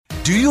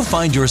Do you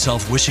find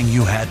yourself wishing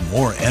you had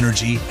more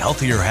energy,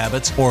 healthier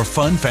habits, or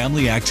fun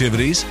family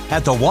activities?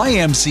 At the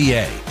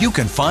YMCA, you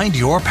can find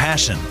your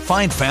passion,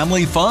 find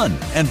family fun,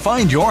 and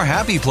find your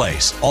happy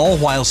place, all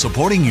while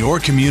supporting your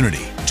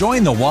community.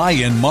 Join the Y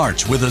in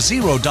March with a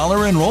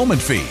 $0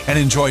 enrollment fee and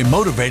enjoy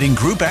motivating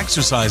group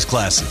exercise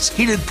classes,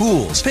 heated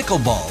pools,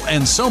 pickleball,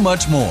 and so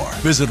much more.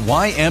 Visit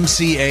ymcadc.org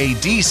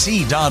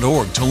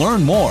to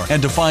learn more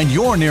and to find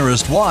your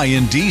nearest Y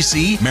in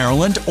DC,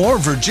 Maryland, or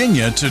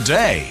Virginia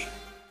today.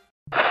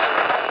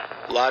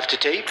 Live to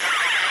tape.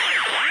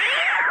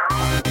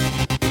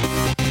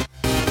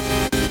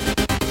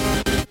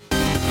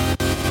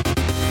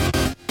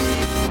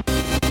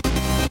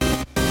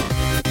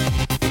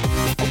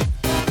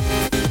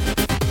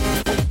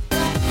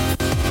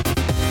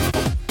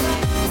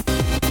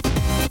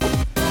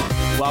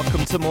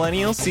 Welcome to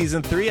Millennials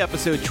Season 3,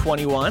 Episode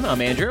 21.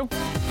 I'm Andrew.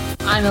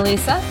 I'm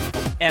Elisa.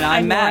 And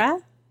I'm Matt.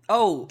 Laura.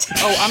 Oh,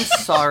 I'm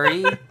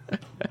sorry.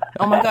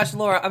 Oh my gosh,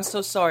 Laura, I'm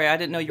so sorry. I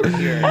didn't know you were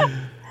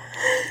here.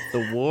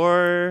 The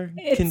war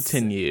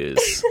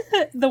continues.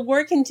 The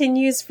war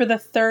continues for the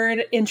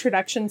third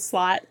introduction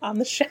slot on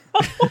the show.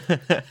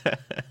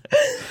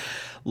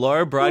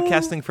 Laura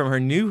broadcasting from her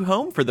new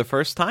home for the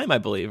first time, I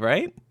believe,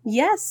 right?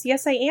 Yes,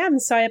 I am.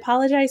 So I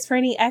apologize for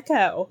any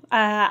echo.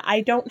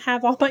 I don't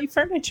have all my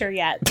furniture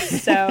yet,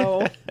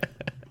 so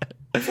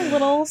it's a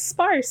little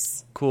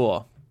sparse.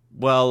 Cool.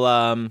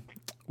 Well,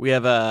 we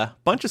have a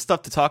bunch of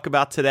stuff to talk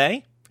about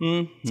today.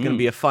 Mm-hmm. It's going to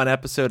be a fun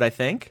episode, I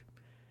think.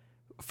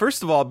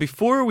 First of all,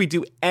 before we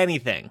do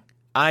anything,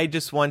 I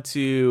just want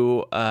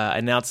to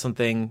announce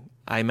something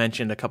I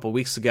mentioned a couple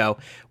weeks ago.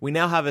 We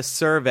now have a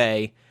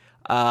survey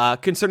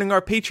concerning our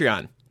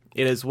Patreon.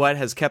 It is what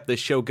has kept the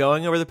show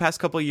going over the past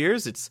couple of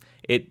years.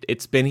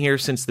 It's been here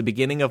since the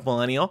beginning of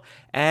Millennial,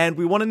 and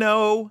we want to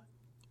know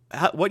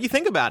what you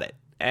think about it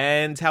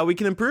and how we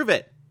can improve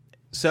it.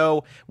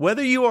 So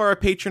whether you are a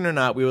patron or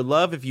not, we would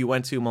love if you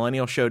went to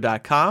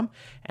millennialshow.com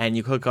and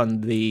you click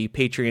on the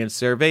Patreon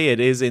survey.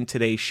 It is in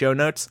today's show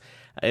notes.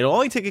 It'll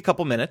only take a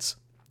couple minutes.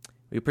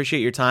 We appreciate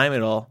your time.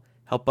 It'll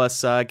help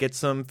us get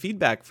some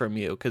feedback from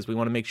you because we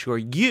want to make sure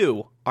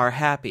you are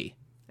happy.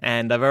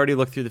 And I've already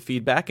looked through the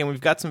feedback, and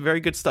we've got some very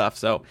good stuff.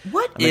 So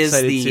what is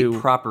the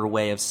proper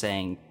way of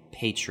saying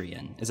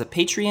Patreon? Is it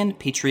Patreon,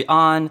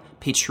 Patreon,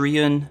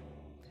 Patreon?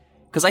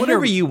 Because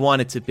whatever you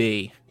want it to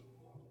be.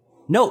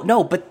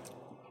 No, but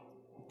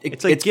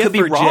it's like it could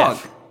be wrong.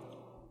 GIF.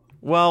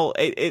 Well,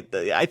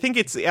 I think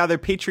it's either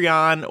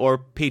Patreon or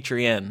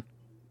Patreon.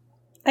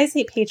 I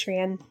say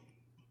Patreon.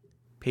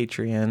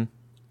 Patreon.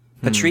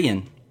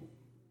 Patreon.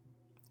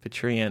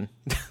 Patreon.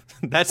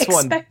 That's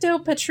one.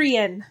 Expecto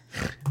Patreon.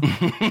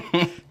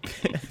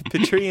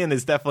 Patreon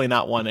is definitely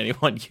not one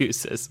anyone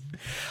uses.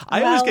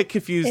 I always get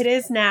confused. It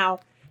is now.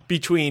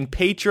 Between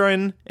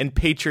patron and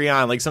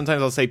Patreon. Like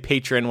sometimes I'll say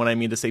patron when I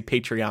mean to say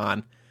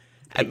Patreon.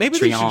 Maybe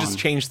they should just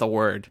change the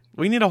word.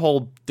 We need a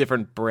whole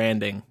different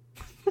branding.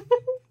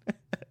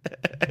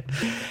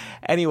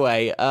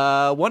 Anyway,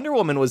 Wonder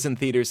Woman was in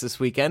theaters this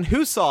weekend.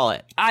 Who saw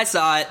it? I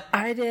saw it.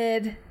 I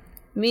did.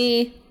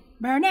 Me.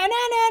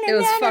 It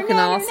was fucking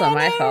awesome,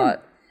 I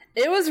thought.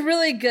 It was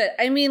really good.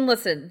 I mean,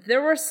 listen,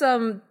 there were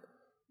some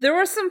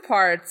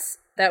parts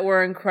that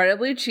were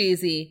incredibly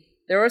cheesy.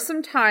 There were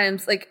some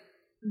times, like,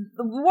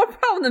 the one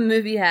problem the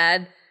movie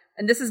had,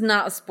 and this is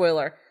not a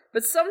spoiler,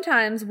 but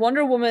sometimes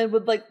Wonder Woman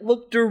would, like,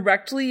 look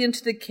directly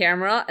into the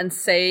camera and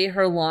say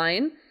her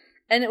line,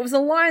 and it was a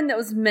line that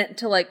was meant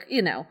to, like,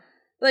 you know,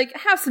 like,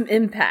 have some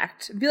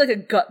impact. Be like a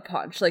gut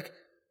punch, like,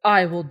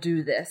 I will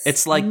do this.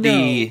 It's like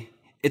the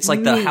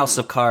House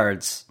of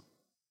Cards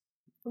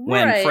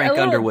when Frank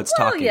Underwood's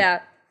talking.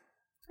 Yeah,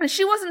 and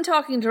she wasn't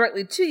talking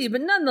directly to you,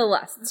 but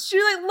nonetheless,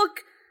 she like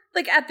look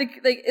like at the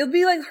like it'll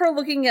be like her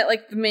looking at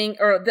like the main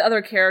or the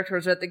other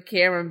characters at the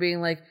camera and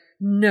being like,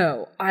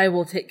 "No, I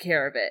will take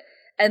care of it."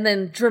 And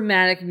then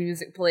dramatic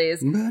music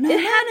plays. It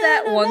had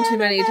that one too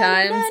many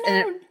times,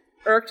 and it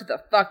irked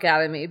the fuck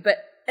out of me. But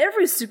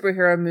every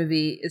superhero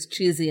movie is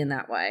cheesy in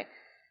that way.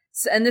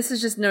 So, and this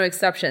is just no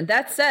exception.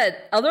 That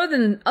said, other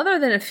than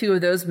a few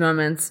of those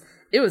moments,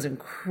 it was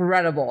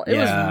incredible. It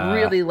was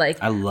really like,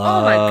 I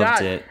loved oh my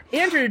God. it.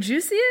 Andrew, did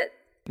you see it?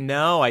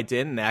 No, I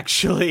didn't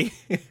actually.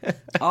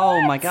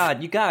 Oh my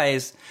God, you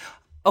guys.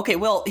 Okay,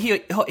 well,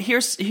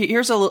 here's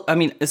I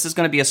mean, this is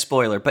going to be a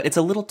spoiler, but it's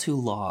a little too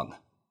long.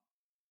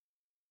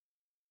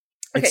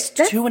 Okay, it's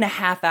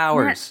 2.5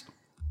 hours.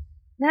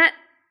 Nat,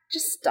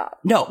 just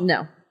stop. No.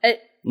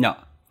 No.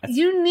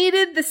 You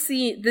needed the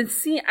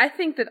scene. I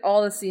think that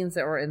all the scenes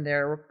that were in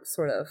there were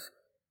sort of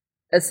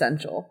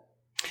essential.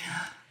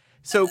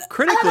 So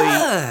critically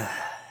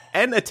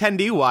and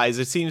attendee-wise,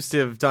 it seems to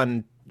have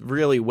done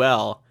really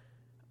well.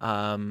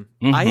 I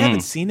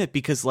haven't seen it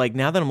because, like,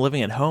 now that I'm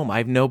living at home, I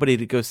have nobody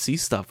to go see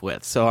stuff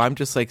with. So I'm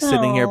just, like,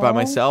 sitting here by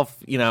myself,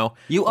 you know.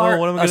 You are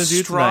what am I a gonna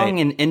do strong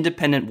tonight? and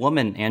independent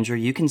woman, Andrew.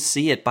 You can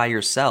see it by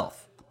yourself.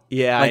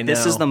 Yeah, like, I know.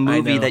 this is the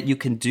movie I know. that you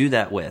can do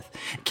that with.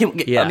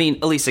 I mean,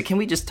 Elisa, can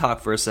we just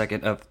talk for a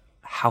second of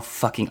how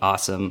fucking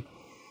awesome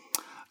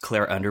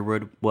Claire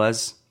Underwood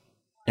was?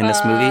 in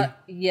this movie?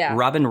 Yeah.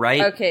 Robin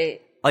Wright?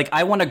 Okay. Like,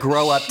 I want to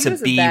grow up She to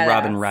was a be badass.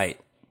 Robin Wright.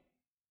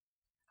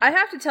 I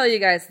have to tell you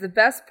guys, the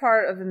best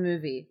part of the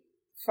movie,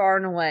 far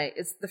and away,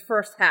 is the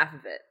first half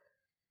of it.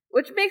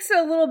 Which makes it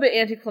a little bit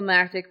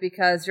anticlimactic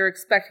because you're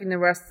expecting the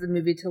rest of the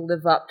movie to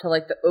live up to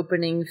like the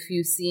opening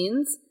few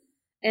scenes.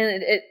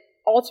 And it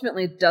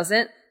ultimately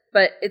doesn't,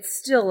 but it's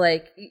still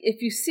like,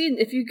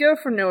 if you go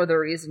for no other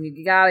reason,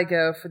 you gotta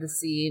go for the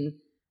scene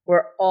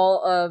where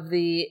all of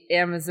the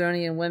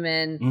Amazonian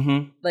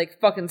women like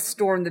fucking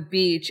storm the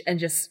beach and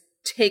just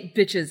take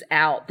bitches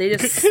out. They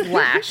just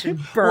slash and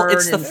burn. Well,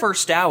 it's the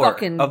first hour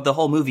fucking... of the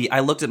whole movie.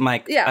 I looked at my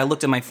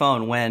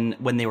phone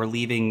when they were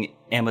leaving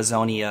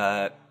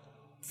Amazonia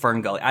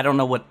Fern Gully. I don't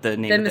know what the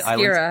name of the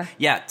island.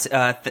 Yeah,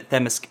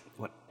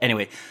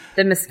 anyway.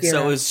 Themyscira.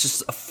 So it was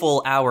just a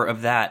full hour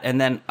of that, and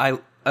then I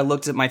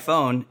looked at my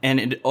phone, and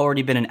it had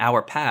already been an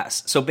hour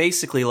past. So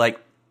basically, like,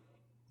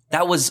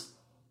 that was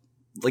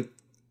like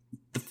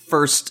the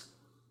first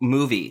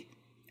movie,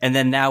 and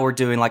then now we're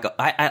doing like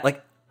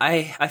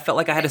I felt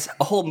like I had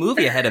a whole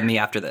movie ahead of me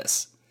after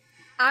this.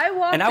 I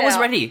was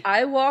ready.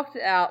 I walked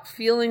out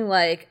feeling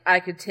like I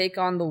could take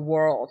on the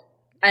world.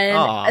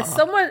 And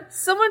someone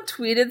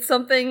tweeted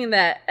something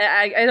that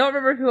I don't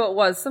remember who it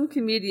was. Some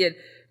comedian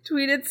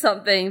tweeted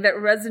something that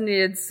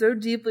resonated so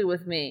deeply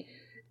with me.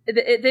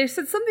 They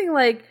said something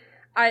like,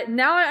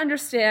 now I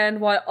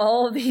understand why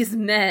all of these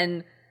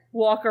men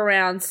walk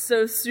around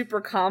so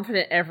super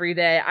confident every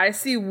day. I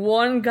see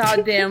one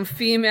goddamn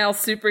female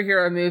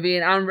superhero movie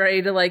and I'm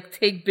ready to like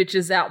take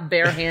bitches out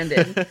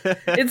barehanded.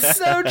 It's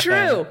so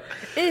true.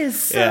 It is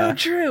so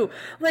true.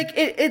 Like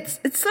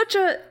it's such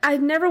a, I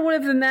never would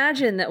have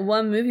imagined that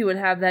one movie would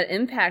have that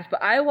impact,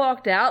 but I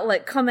walked out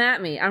like, come at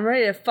me. I'm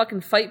ready to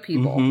fucking fight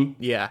people.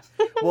 Yeah.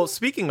 Well,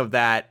 speaking of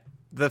that,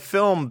 the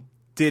film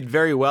did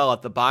very well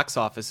at the box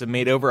office. It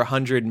made over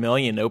 100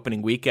 million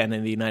opening weekend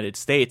in the United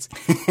States.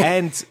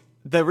 And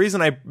the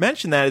reason I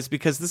mention that is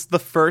because this is the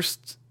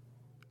first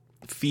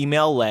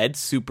female-led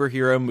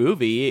superhero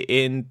movie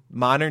in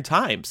modern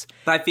times.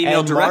 By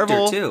female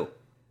director, too.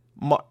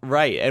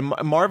 Right. And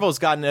Marvel's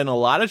gotten in a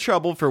lot of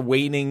trouble for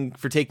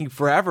taking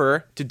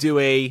forever to do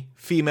a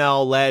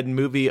female-led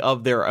movie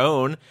of their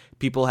own.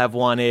 People have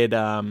wanted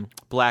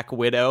Black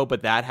Widow,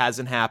 but that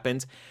hasn't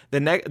happened.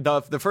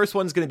 The first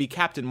one's going to be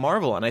Captain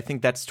Marvel, and I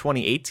think that's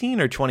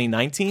 2018 or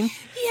 2019.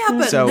 Yeah,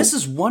 but this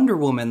is Wonder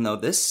Woman, though.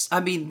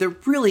 There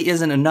really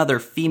isn't another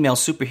female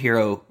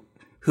superhero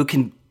who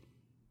can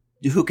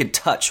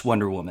touch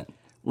Wonder Woman.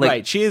 Like,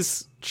 right, she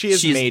is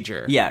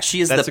major. Yeah,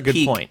 she is. That's the a good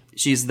peak. point.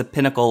 She's the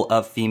pinnacle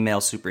of female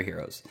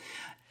superheroes.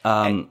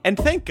 And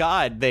thank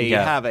God they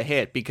have a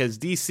hit, because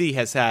DC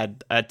has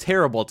had a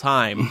terrible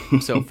time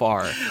so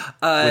far.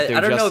 I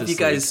don't know if you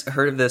guys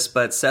heard of this,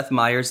 but Seth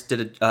Meyers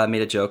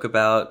made a joke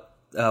about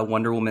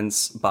Wonder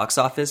Woman's box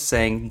office,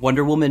 saying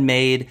Wonder Woman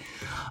made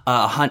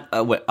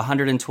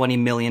 $120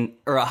 million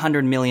or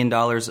 $100 million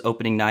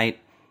opening night,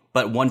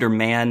 but Wonder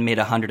Man made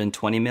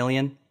 $120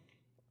 million.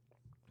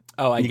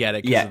 Oh, I get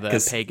it. Because of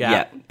the pay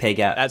gap. Yeah, pay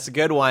gap. That's a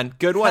good one.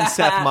 Good one,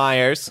 Seth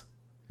Meyers.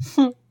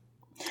 All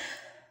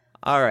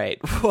right.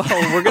 Well,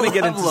 we're going to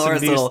get into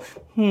Laura's some little.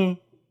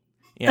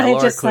 Yeah, I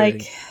Laura just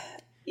clearly.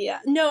 yeah.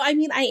 No, I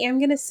mean, I am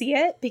going to see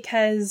it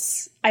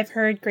because I've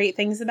heard great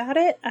things about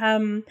it.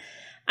 I'm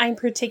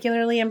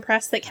particularly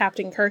impressed that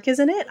Captain Kirk is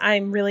in it.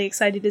 I'm really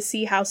excited to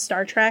see how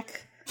Star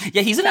Trek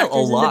Yeah, he's in it a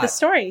factors lot. into the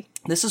story.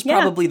 This is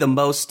probably the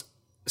most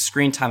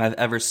screen time I've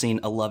ever seen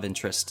a love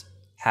interest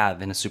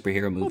have in a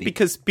superhero movie.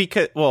 Because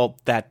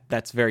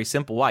that's very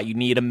simple. Why? You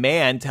need a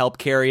man to help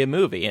carry a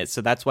movie, and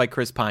so that's why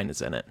Chris Pine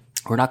is in it.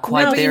 We're not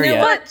quite there you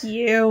know yet. What?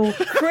 You.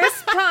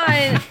 Chris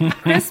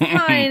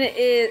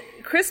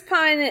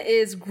Pine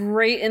is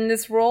great in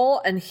this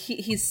role, and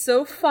he's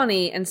so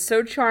funny and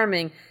so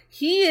charming.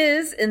 He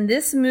is in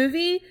this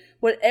movie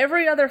what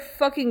every other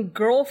fucking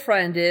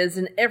girlfriend is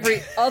in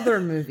every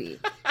other movie.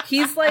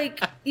 He's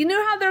like, you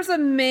know how there's a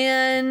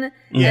man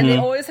and they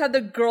always have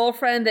the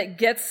girlfriend that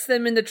gets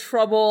them into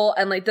trouble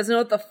and like doesn't know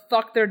what the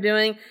fuck they're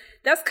doing.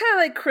 That's kind of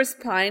like Chris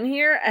Pine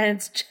here, and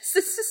it's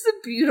just a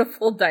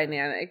beautiful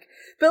dynamic.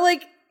 But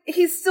like,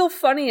 he's still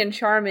funny and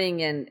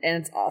charming, and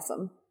it's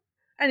awesome.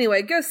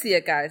 Anyway, go see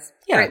it, guys.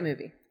 Yeah. Great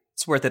movie.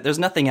 It's worth it. There's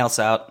nothing else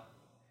out.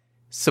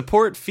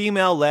 Support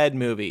female-led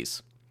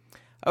movies.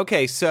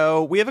 Okay,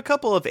 so we have a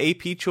couple of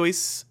AP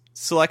Choice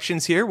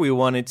selections here. We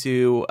wanted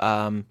to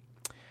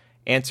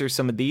answer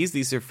some of these.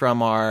 These are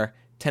from our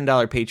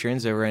 $10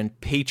 patrons over in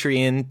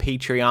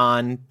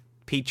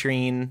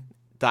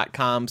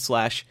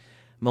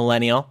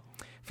patreon.com/millennial.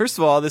 First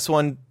of all, this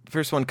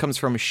first one comes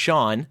from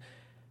Sean.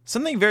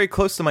 Something very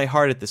close to my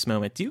heart at this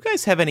moment. Do you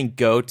guys have any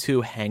go-to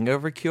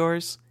hangover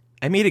cures?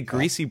 I made a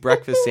greasy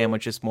breakfast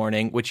sandwich this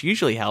morning, which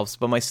usually helps,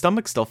 but my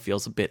stomach still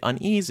feels a bit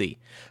uneasy.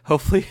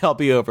 Hopefully I'll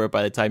be over it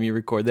by the time you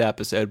record the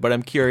episode, but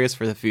I'm curious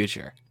for the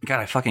future.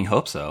 God, I fucking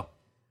hope so.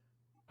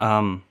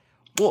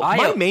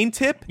 My main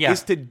tip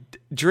is to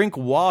drink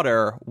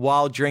water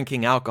while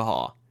drinking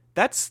alcohol.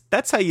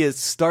 That's how you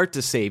start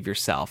to save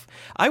yourself.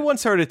 I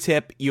once heard a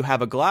tip: you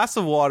have a glass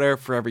of water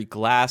for every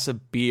glass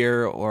of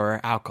beer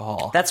or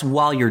alcohol. That's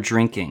while you're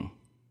drinking.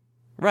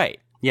 Right.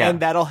 Yeah. And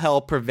that'll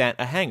help prevent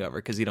a hangover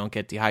because you don't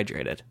get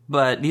dehydrated.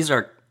 But these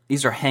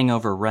are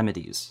hangover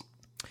remedies.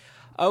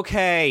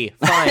 Okay,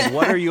 fine.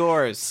 What are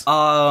yours?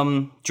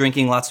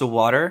 Drinking lots of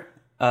water.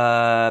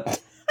 But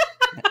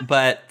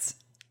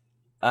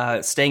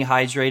staying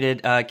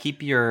hydrated.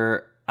 Keep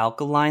your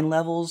alkaline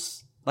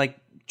levels, like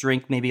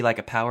drink maybe like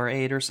a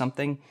Powerade or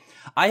something.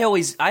 I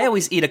always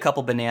eat a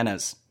couple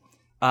bananas.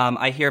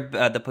 I hear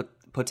the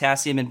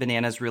potassium in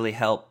bananas really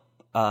help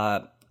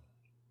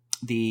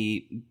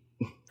the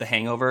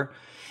hangover,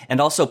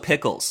 and also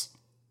pickles.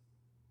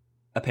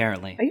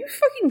 Apparently. Are you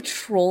fucking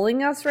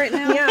trolling us right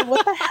now? Yeah,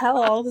 what the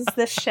hell is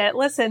this shit?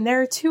 Listen,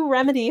 there are 2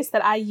 remedies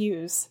that I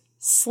use: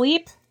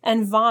 sleep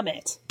and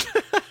vomit.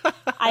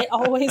 I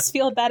always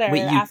feel better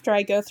after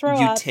I go throw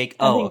up and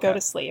then go to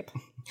sleep.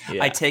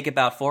 Yeah. I take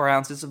about 4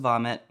 ounces of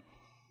vomit,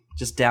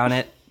 just down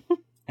it,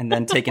 and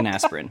then take an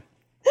aspirin.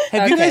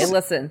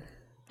 Listen.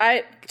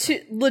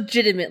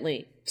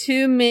 Legitimately,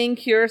 2 main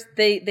cures,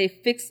 they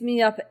fix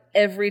me up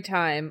every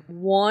time.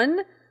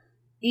 1,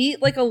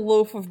 eat like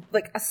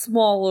a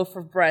small loaf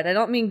of bread. I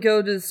don't mean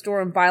go to the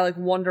store and buy like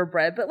Wonder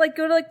Bread, but like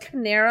go to like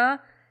Panera,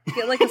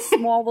 get like a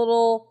small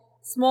little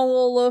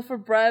loaf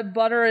of bread,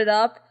 butter it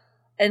up,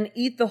 and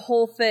eat the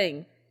whole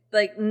thing.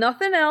 Like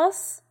nothing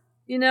else,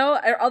 you know.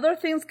 Other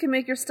things can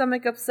make your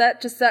stomach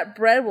upset. Just that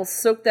bread will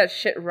soak that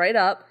shit right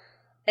up.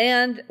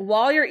 And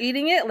while you're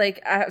eating it, like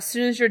as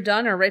soon as you're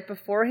done or right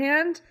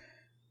beforehand,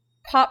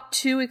 pop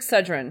 2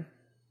 Excedrin.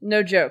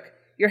 No joke.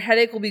 Your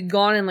headache will be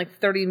gone in like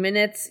 30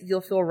 minutes.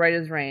 You'll feel right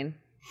as rain.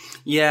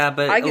 Yeah,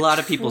 but a lot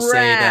of people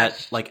say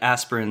that like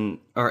aspirin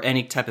or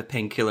any type of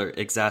painkiller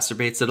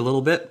exacerbates it a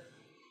little bit.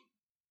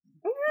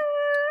 I don't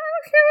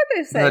care what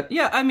they say. But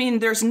yeah, I mean,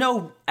 there's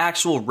no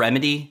actual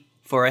remedy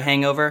for a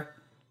hangover,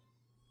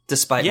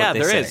 despite what they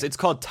say. Yeah, there is. It's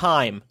called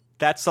time.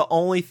 That's the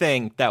only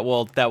thing that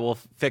will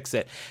fix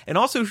it. And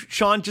also,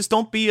 Sean, just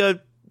don't be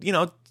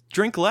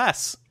drink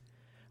less.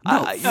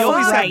 No, you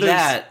always have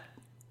that.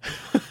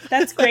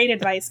 That's great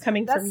advice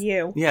coming from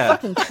you. Yeah,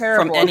 fucking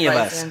terrible from any of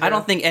advice, us. Andrew. I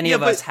don't think any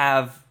of us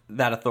have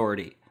that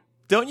authority.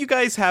 Don't you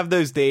guys have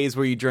those days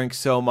where you drink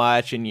so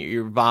much and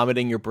you're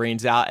vomiting your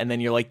brains out, and then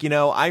you're like,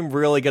 I'm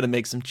really going to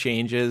make some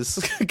changes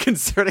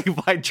concerning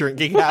my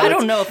drinking habits? I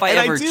don't know if I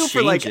ever do change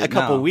for like it, a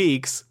couple no.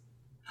 weeks.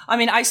 I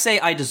mean, I say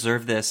I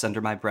deserve this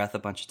under my breath a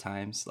bunch of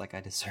times. Like,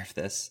 I deserve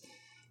this.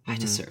 I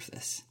deserve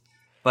this.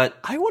 But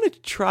I want to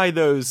try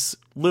those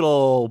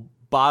little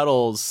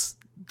bottles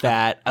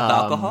that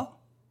alcohol?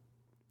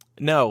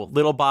 No,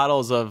 little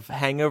bottles of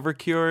hangover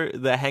cure,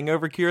 the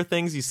hangover cure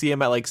things. You see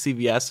them at like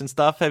CVS and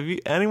stuff. Have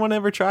anyone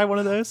ever tried one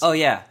of those? Oh,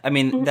 yeah. I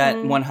mean, that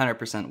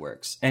 100%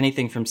 works.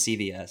 Anything from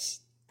CVS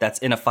that's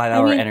in a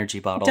 5-hour energy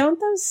bottle.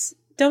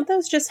 Don't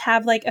those just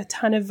have like a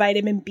ton of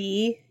vitamin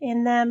B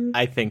in them?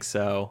 I think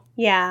so.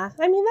 Yeah.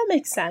 I mean, that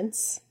makes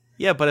sense.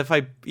 Yeah, but if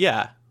I'll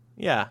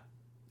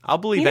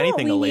believe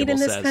anything a label says. What we need in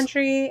this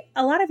country,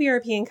 a lot of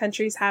European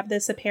countries have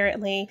this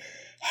apparently,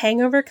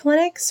 hangover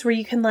clinics where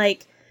you can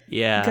like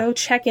go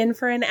check in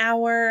for an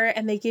hour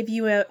and they give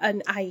you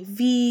an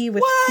IV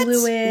with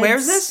fluids.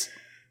 Where's this?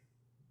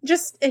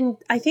 Just in,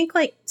 I think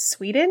like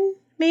Sweden,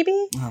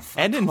 maybe? Oh,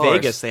 and in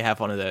Vegas they have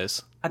one of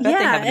those. I bet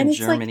they have it in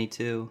Germany like,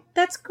 too.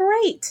 That's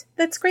great.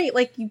 That's great.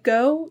 Like you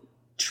go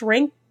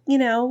drink,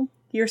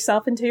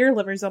 yourself until your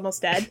liver's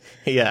almost dead.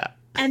 Yeah.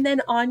 And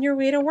then on your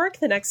way to work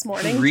the next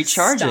morning,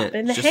 recharge stop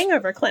in the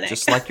hangover clinic.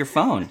 Just like your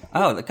phone.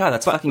 Oh, God,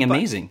 that's fucking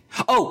amazing.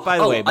 By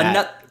the way,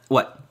 Matt,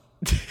 what?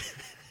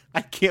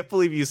 I can't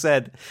believe you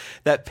said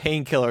that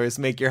painkillers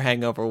make your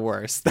hangover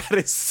worse. That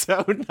is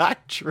so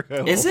not true.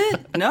 Is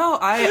it? No,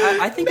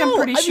 I think I'm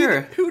pretty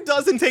sure. Mean, who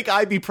doesn't take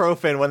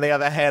ibuprofen when they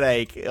have a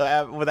headache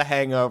with a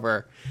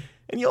hangover?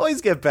 And you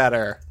always get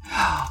better.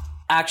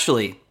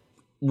 Actually,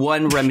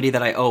 one remedy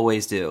that I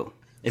always do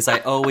is I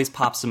always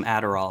pop some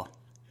Adderall.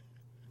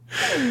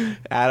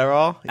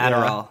 Adderall?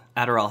 Adderall.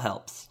 Yeah. Adderall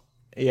helps.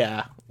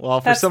 Yeah.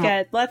 Well, that's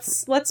good.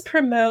 Let's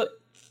promote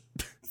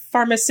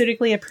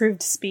pharmaceutically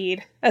approved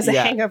speed as a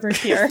hangover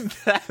cure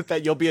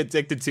that you'll be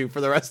addicted to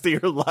for the rest of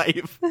your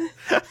life.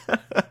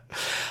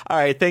 All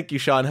right. Thank you,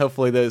 Sean.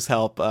 Hopefully those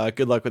help.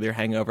 Good luck with your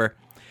hangover.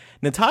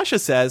 Natasha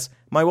says,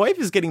 my wife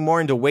is getting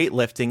more into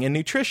weightlifting and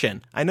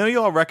nutrition. I know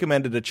you all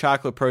recommended a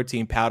chocolate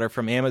protein powder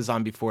from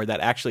Amazon before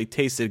that actually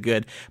tasted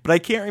good, but I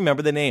can't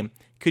remember the name.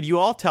 Could you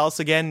all tell us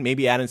again?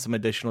 Maybe add in some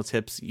additional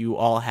tips you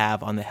all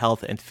have on the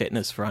health and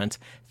fitness front.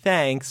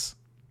 Thanks.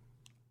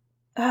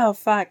 Oh,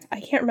 fuck.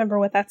 I can't remember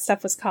what that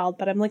stuff was called,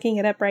 but I'm looking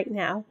it up right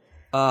now.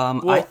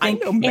 I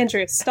think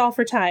Andrew, stall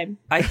for time.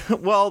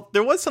 Well,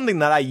 there was something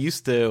that I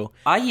used to.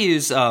 I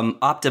use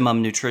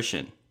Optimum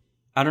Nutrition.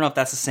 I don't know if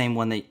that's the same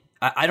one that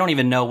I don't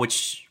even know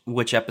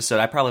which episode.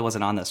 I probably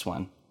wasn't on this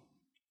one.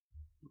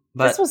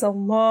 But this was a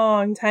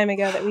long time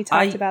ago that we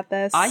talked about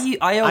this.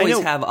 I always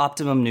have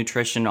Optimum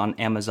Nutrition on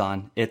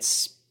Amazon.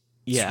 It's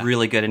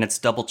really good, and it's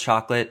double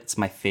chocolate. It's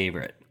my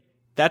favorite.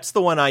 That's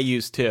the one I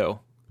use too.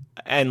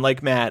 And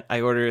like Matt,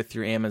 I ordered it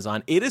through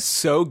Amazon. It is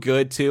so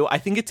good too. I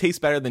think it tastes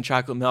better than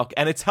chocolate milk,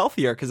 and it's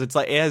healthier because it's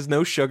like it has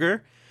no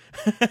sugar.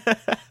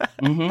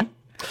 Mm-hmm.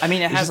 I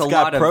mean, it has a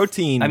lot of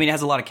protein. I mean, it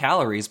has a lot of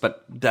calories,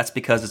 but that's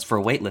because it's for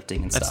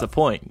weightlifting and stuff. That's the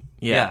point.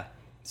 Yeah.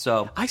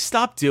 So I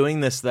stopped doing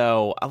this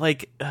though.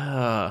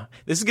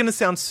 This is gonna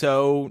sound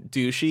so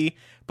douchey,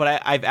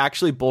 but I've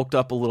actually bulked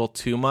up a little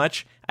too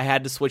much. I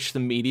had to switch to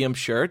medium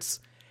shirts,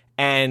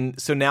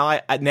 and so now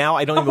I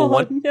don't even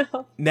want.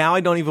 No. Now I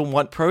don't even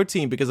want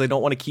protein because I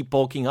don't want to keep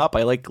bulking up.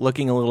 I like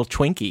looking a little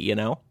twinky, you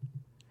know.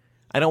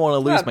 I don't want to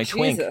lose my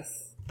twink.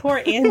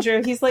 Poor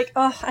Andrew. He's like,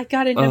 I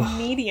got into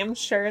medium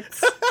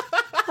shirts.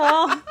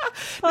 No,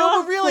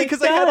 but really,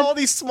 because I had all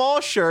these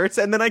small shirts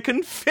and then I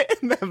couldn't fit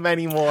in them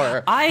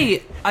anymore.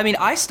 I mean,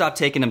 I stopped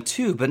taking them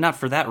too, but not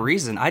for that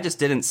reason. I just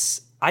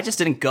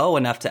didn't go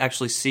enough to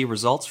actually see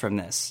results from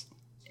this,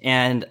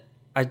 and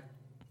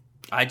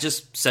I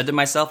just said to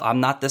myself, I'm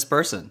not this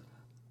person.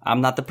 I'm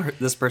not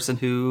this person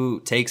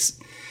who takes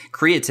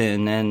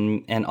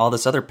creatine and all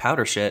this other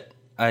powder shit.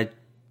 I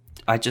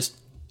just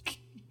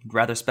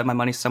rather spend my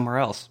money somewhere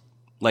else,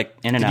 like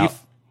In-N-Out.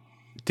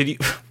 Did you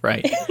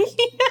right?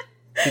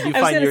 Did you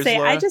I was find gonna yours, say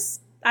Laura?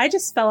 I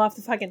just fell off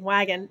the fucking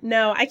wagon.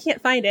 No, I can't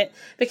find it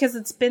because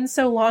it's been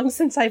so long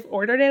since I've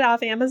ordered it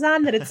off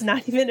Amazon that it's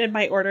not even in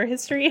my order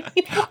history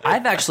anymore.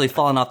 I've actually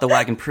fallen off the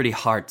wagon pretty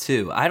hard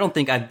too. I don't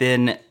think I've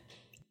been.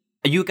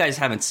 You guys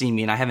haven't seen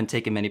me, and I haven't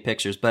taken many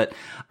pictures, but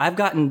I've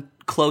gotten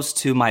close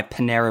to my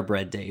Panera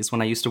Bread days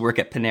when I used to work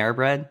at Panera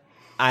Bread.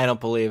 I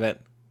don't believe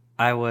it.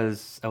 I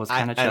was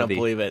kind of chubby. I don't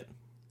believe it.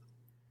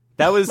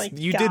 That was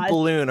you God. did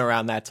balloon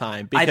around that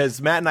time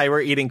because Matt and I were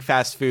eating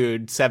fast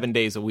food 7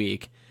 days a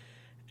week,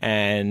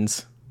 and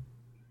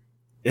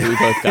we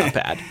both got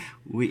bad.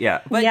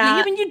 But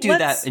even you do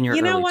that in your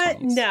early 20s. You know what?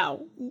 20s.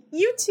 No,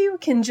 you two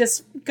can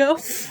just go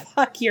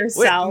fuck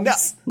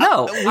yourselves.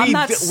 No, I'm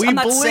not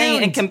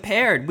saying and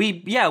compared.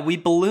 We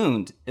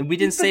ballooned, and we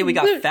didn't say we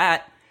got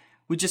fat.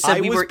 We just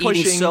said we were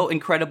eating so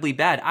incredibly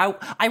bad.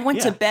 I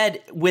went to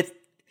bed with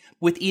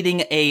eating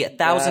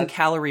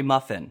 1,000-calorie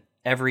muffin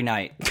every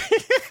night.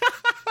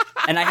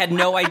 And I had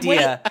no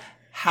idea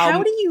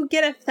how do you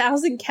get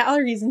 1,000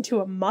 calories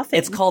into a muffin?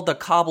 It's called the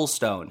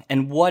cobblestone.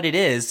 And what it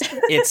is,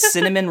 it's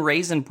cinnamon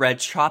raisin bread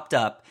chopped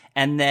up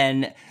and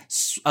then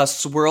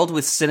swirled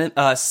with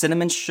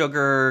cinnamon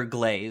sugar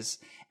glaze.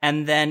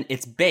 And then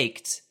it's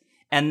baked.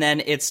 And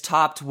then it's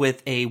topped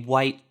with a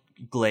white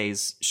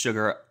glaze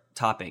sugar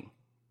topping.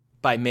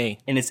 By me.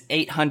 And it's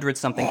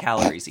 800-something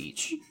calories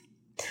each.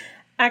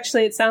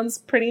 Actually, it sounds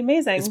pretty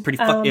amazing. It's pretty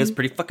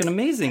fucking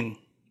amazing.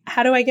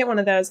 How do I get one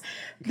of those?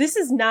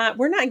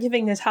 We're not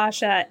giving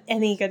Natasha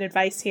any good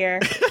advice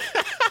here.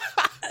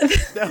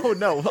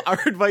 No. Our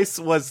advice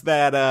was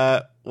that,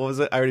 what was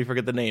it? I already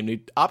forget the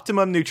name.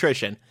 Optimum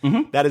Nutrition.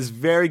 Mm-hmm. That is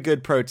very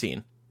good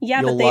protein.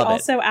 Yeah, but they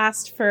also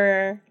asked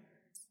for,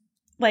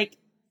 like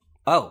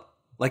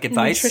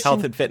advice? Nutrition,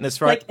 health and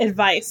fitness, right? Like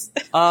advice.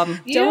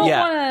 Don't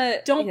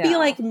be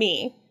like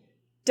me.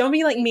 Don't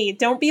be like me.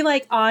 Don't be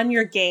like on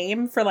your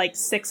game for like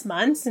 6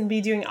 months and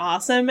be doing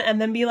awesome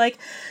and then be like,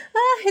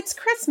 it's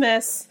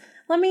Christmas.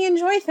 Let me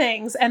enjoy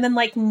things. And then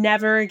like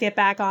never get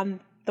back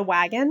on the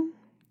wagon.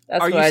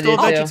 Are you still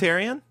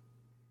vegetarian?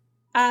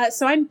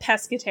 So I'm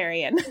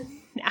pescatarian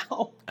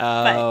now.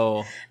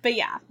 Oh. But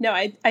yeah, no,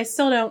 I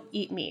still don't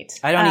eat meat.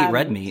 I don't eat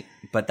red meat,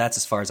 but that's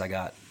as far as I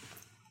got.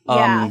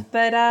 Yeah,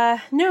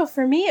 but no,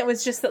 for me it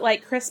was just that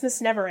like Christmas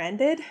never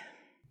ended.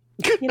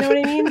 You know what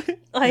I mean?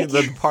 Like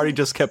the party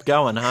just kept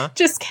going, huh?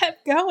 Just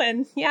kept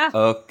going. Yeah.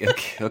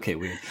 Okay,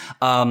 weird.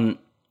 I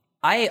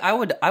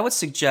would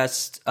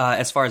suggest,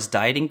 as far as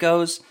dieting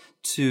goes,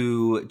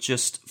 to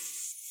just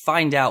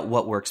find out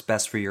what works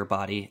best for your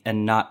body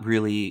and not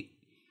really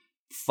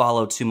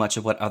follow too much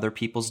of what other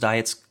people's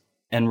diets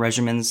and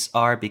regimens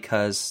are,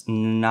 because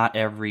not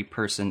every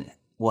person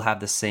will have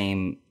the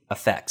same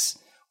effects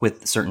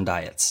with certain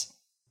diets.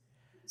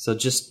 So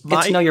just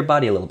get to know your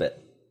body a little bit.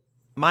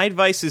 My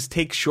advice is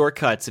take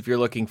shortcuts if you're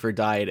looking for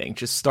dieting.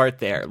 Just start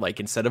there.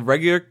 Like instead of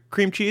regular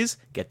cream cheese,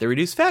 get the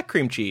reduced fat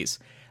cream cheese.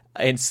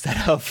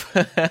 Instead of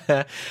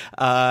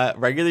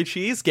regular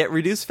cheese, get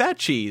reduced fat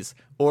cheese.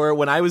 Or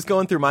when I was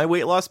going through my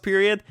weight loss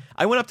period,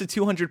 I went up to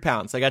 200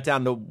 pounds. I got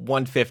down to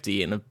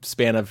 150 in a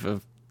span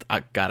of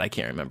God, I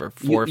can't remember,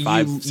 4,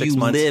 5, 6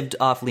 months. You lived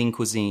off lean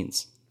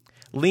cuisines.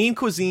 Lean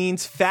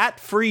cuisines,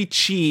 fat-free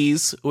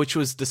cheese, which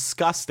was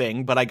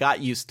disgusting, but I got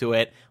used to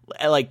it.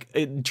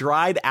 Like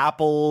dried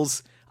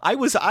apples.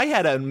 I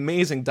had an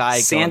amazing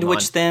diet.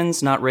 Sandwich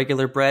thins, not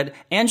regular bread.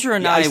 Andrew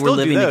and I were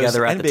living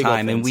together at the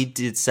time, and we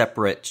did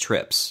separate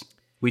trips.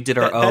 We did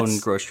our own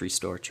grocery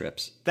store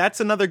trips. That's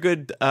another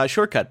good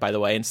shortcut, by the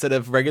way. Instead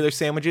of regular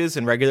sandwiches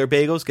and regular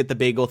bagels, get the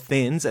bagel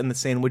thins and the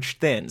sandwich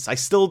thins. I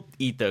still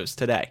eat those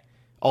today,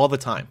 all the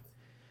time.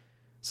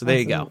 So there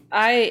you go.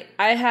 I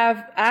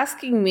have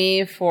asking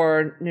me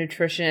for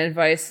nutrition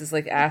advice is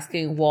like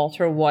asking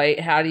Walter White,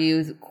 how do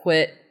you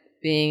quit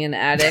being an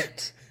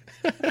addict?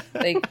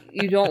 Like,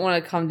 you don't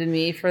want to come to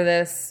me for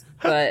this,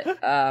 but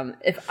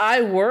if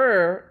I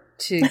were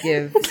to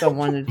give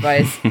someone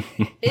advice,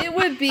 it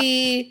would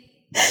be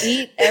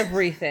eat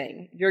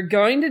everything. You're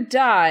going to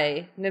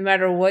die no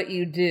matter what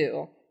you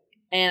do.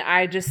 And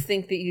I just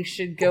think that you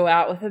should go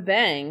out with a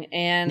bang.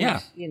 And,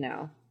 you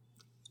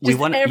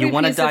want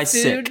to die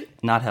sick,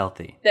 not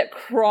healthy. That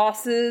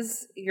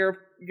crosses your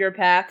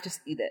path,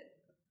 just eat it.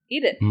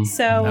 Eat it.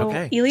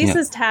 So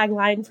Elisa's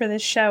tagline for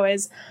this show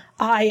is,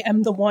 I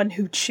am the one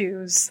who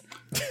choose.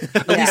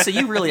 Elisa,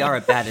 you really are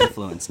a bad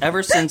influence.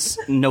 Ever since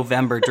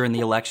November during the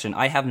election,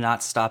 I have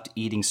not stopped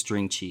eating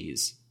string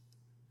cheese.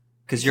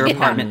 Because your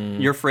apartment,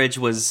 your fridge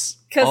was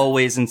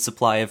always in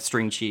supply of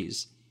string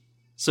cheese.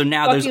 So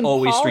now there's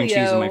always string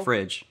cheese in my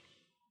fridge.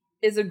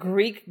 Is a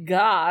Greek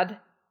god.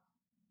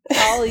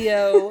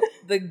 Polio,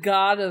 the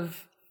god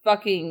of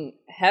fucking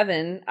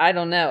heaven. I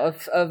don't know.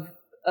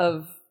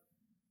 Of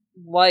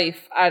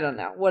life. I don't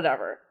know.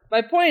 Whatever.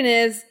 My point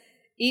is,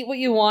 eat what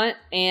you want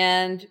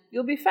and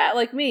you'll be fat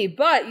like me,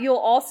 but you'll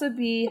also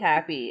be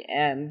happy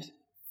and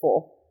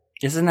full.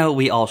 Isn't that what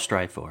we all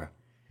strive for?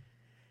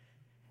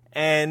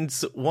 And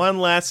one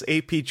last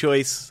AP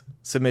Choice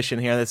submission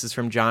here. This is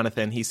from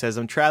Jonathan. He says,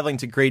 I'm traveling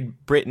to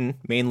Great Britain,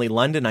 mainly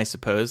London, I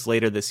suppose,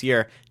 later this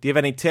year. Do you have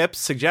any tips,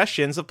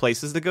 suggestions of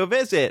places to go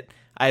visit?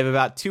 I have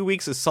about 2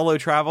 weeks of solo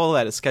travel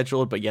that is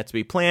scheduled but yet to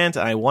be planned,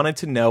 and I wanted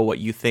to know what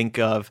you think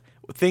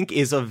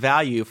is of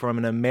value from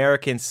an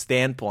American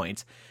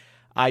standpoint.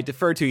 I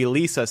defer to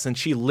Elisa since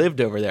she lived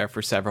over there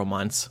for several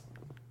months.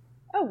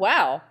 Oh,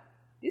 wow.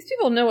 These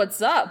people know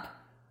what's up.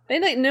 They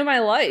know my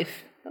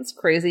life. That's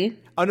crazy.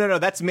 Oh, no,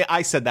 that's me.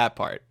 I said that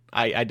part.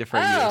 I defer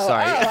to you.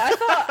 Sorry.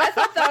 I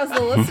thought that was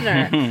the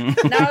listener.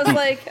 And I was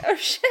like, oh,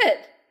 shit.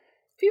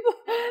 People,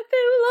 they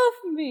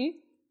love me.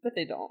 But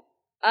they don't.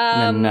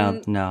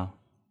 No.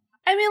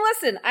 I mean,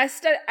 listen,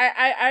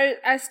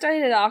 I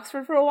studied at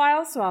Oxford for a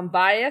while, so I'm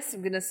biased.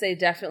 I'm going to say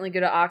definitely go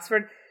to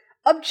Oxford.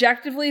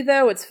 Objectively,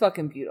 though, it's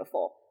fucking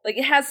beautiful. Like,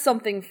 it has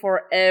something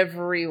for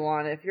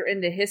everyone. If you're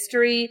into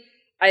history,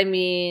 I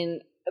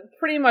mean,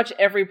 pretty much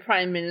every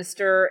prime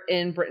minister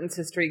in Britain's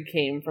history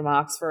came from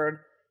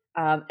Oxford.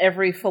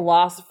 Every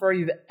philosopher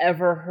you've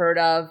ever heard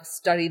of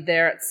studied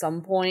there at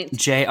some point.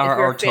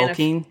 J.R.R.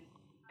 Tolkien?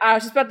 I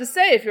was just about to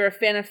say, if you're a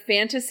fan of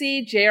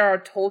fantasy, J.R.R.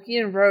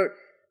 Tolkien wrote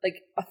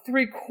like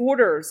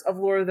 3/4 of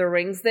Lord of the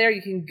Rings there.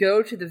 You can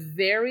go to the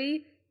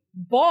very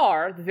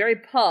bar, the very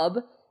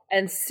pub,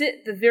 and sit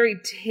at the very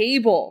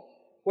table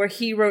where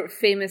he wrote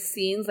famous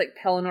scenes like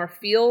Pelennor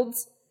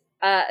Fields.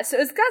 So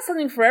it's got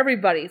something for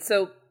everybody.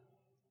 So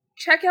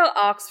check out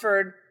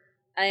Oxford.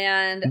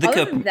 And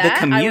the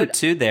commute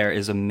too there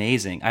is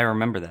amazing. I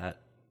remember that.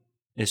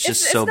 It's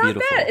just so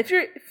beautiful. Bad. If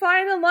you're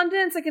flying to London,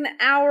 it's like an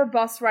hour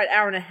bus ride,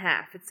 hour and a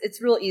half.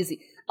 It's real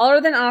easy.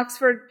 Other than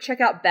Oxford, check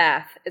out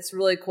Bath. It's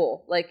really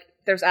cool. Like,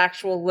 there's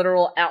actual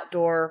literal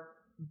outdoor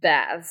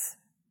baths,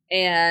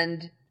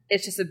 and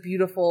it's just a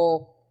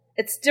beautiful.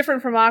 It's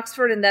different from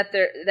Oxford in that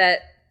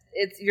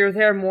you're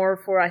there more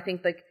for, I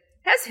think, like,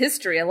 has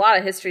history, a lot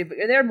of history, but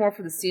you're there more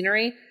for the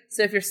scenery.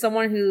 So if you're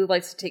someone who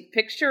likes to take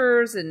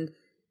pictures and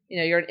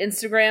you're an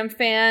Instagram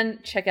fan,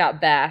 check out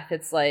Bath.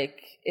 It's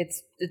like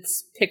it's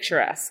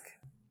picturesque.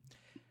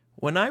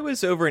 When I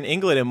was over in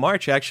England in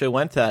March, I actually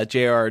went to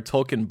J.R.R.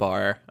 Tolkien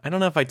bar. I don't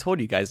know if I told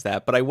you guys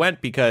that, but I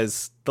went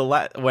because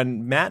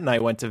when Matt and I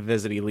went to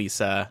visit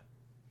Elisa,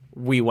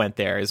 we went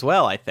there as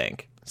well, I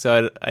think.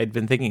 So I'd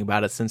been thinking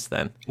about it since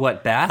then.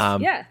 What,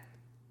 Bath? Yeah.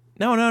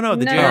 No,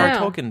 the J.R.R.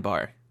 Tolkien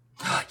bar.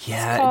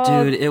 Yeah,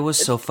 dude, it was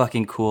so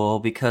fucking cool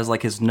because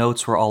like his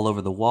notes were all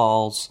over the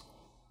walls.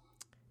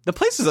 The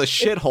place is a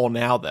shithole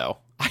now, though.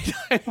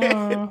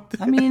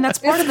 I mean, that's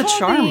part of the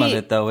charm of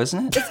it, though,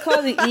 isn't it? It's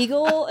called the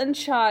Eagle and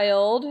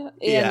Child,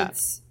 and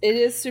it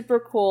is super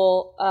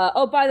cool.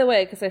 Oh, by the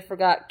way, because I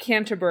forgot,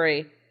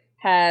 Canterbury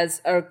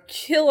has a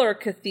killer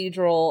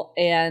cathedral,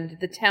 and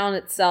the town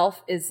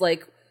itself is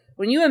like,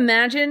 when you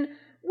imagine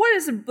what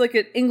does like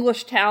an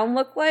English town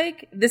look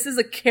like, this is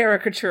a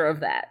caricature of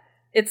that.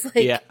 It's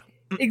like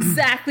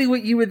exactly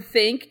what you would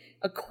think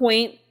a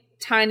quaint,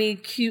 tiny,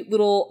 cute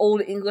little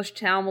old English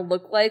town would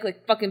look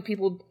like fucking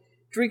people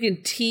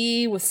drinking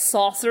tea with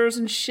saucers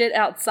and shit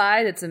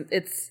outside.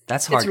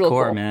 That's hardcore, real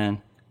cool.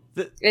 Man.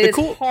 It's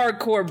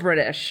hardcore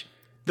British.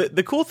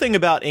 The cool thing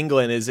about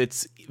England is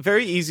it's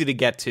very easy to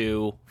get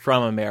to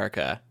from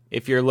America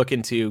if you're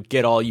looking to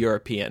get all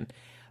European.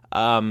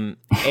 And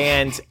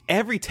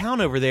every town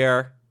over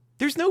there,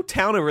 there's no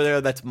town over there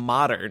that's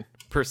modern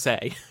per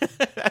se,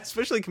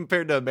 especially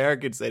compared to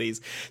American cities.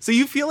 So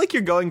you feel like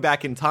you're going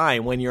back in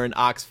time when you're in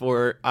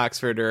Oxford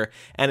or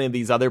any of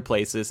these other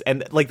places.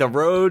 And like the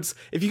roads,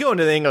 if you go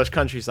into the English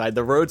countryside,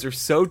 the roads are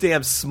so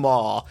damn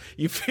small.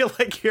 You feel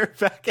like you're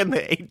back in the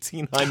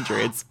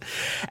 1800s.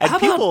 And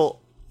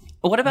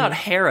what about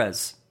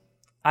Harrods?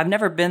 I've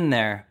never been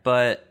there,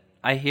 but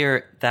I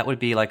hear that would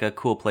be like a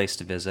cool place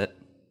to visit.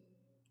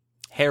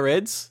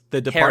 Harrods,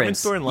 the department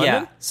store in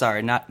London? Yeah,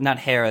 sorry, not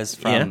Harrods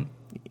from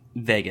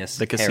Vegas.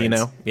 The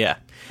casino. Harrods.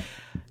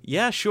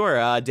 Yeah,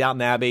 sure.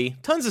 Downton Abbey.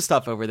 Tons of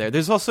stuff over there.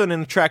 There's also an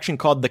attraction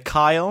called the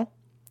Kyle,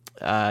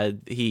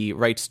 he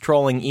writes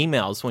trolling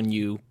emails when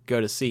you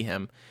go to see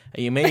him.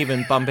 You may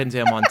even bump into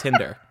him on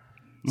Tinder.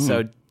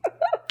 So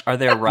are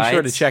there rides? Be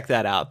sure to check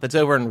that out. That's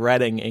over in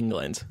Reading,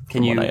 England.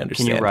 Can you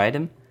ride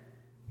him?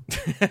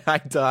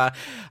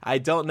 I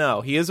don't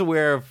know. He is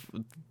aware of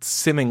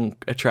simming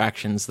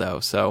attractions, though.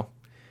 So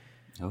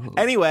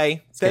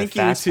anyway, thank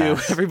you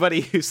to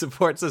everybody who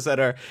supports us at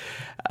our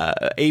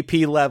AP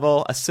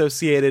level,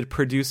 associate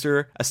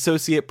producer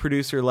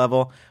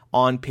level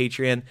on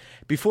Patreon.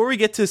 Before we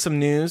get to some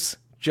news,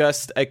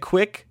 just a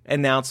quick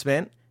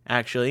announcement,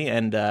 actually.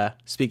 And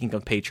speaking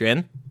of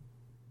Patreon,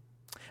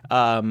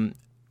 the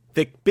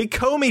Big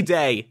Comey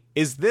Day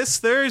is this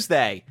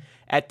Thursday.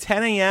 At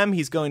 10 a.m.,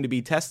 he's going to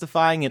be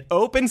testifying in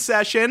open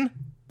session.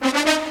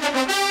 Yes.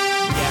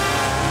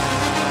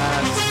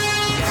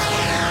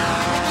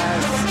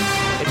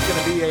 It's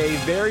going to be a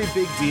very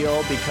big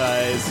deal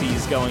because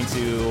he's going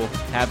to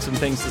have some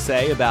things to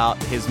say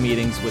about his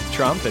meetings with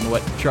Trump and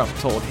what Trump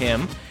told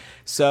him.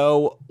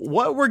 So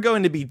what we're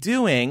going to be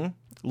doing,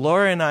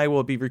 Laura and I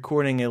will be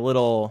recording a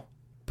little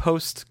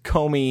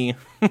post-Comey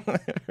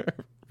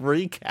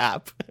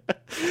recap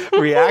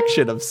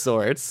reaction of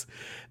sorts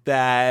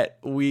that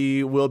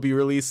we will be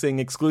releasing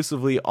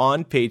exclusively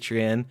on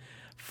Patreon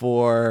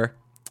for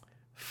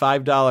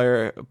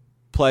 $5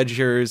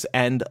 pledgers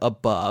and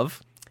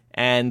above.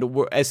 And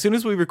as soon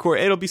as we record,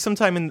 it'll be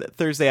sometime in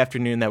Thursday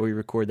afternoon that we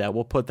record that.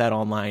 We'll put that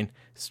online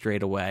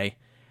straight away.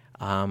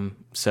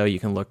 So you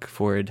can look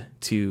forward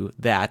to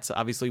that. So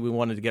obviously, we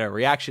wanted to get our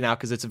reaction out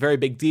because it's a very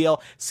big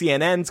deal.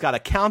 CNN's got a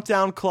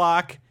countdown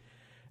clock.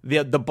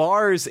 The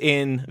bars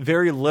in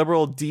very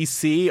liberal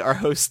D.C. are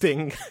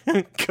hosting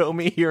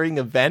Comey hearing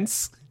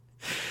events.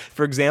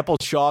 For example,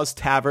 Shaw's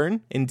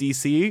Tavern in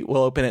D.C.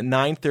 will open at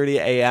 9:30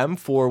 a.m.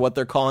 for what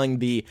they're calling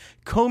the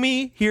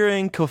Comey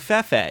Hearing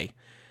Covfefe.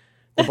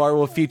 The bar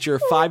will feature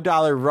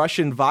 $5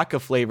 Russian vodka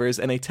flavors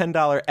and a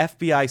 $10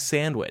 FBI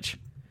sandwich.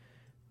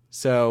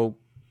 So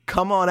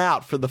come on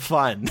out for the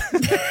fun.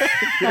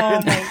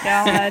 Oh my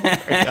God.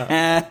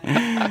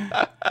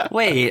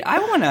 Wait, I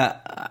want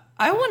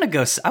to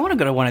go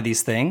to one of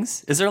these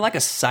things. Is there like a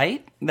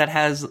site that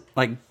has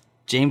like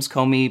James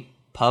Comey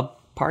pub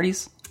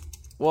parties?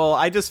 Well,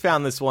 I just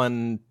found this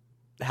one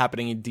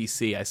happening in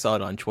DC. I saw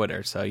it on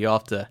Twitter, so you'll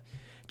have to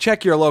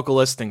check your local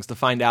listings to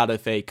find out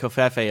if a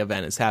Covfefe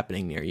event is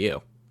happening near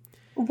you.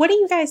 What do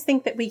you guys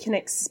think that we can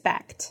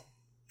expect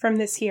from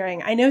this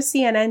hearing? I know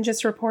CNN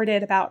just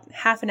reported about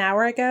half an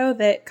hour ago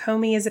that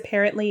Comey is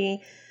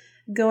apparently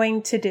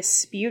going to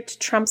dispute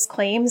Trump's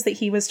claims that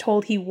he was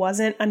told he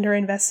wasn't under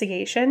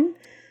investigation.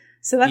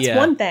 So that's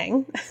one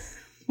thing.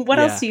 What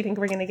else do you think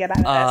we're going to get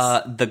out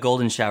of this? The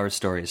golden shower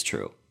story is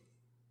true.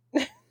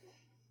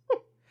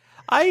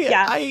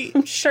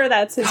 I'm sure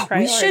that's his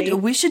priority.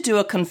 We should do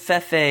a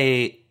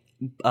Covfefe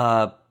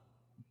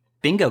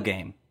bingo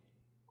game.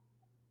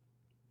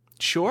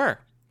 Sure.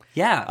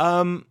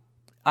 Yeah.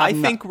 I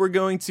think we're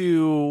going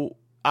to.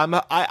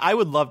 I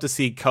would love to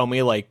see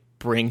Comey like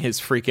bring his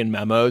freaking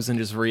memos and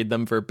just read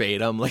them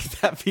verbatim. Like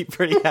that'd be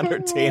pretty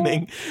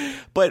entertaining.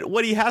 But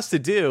what he has to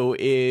do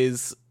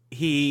is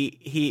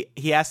he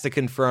has to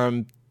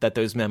confirm that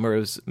those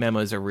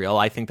memos are real.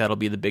 I think that'll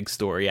be the big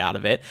story out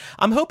of it.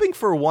 I'm hoping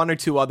for one or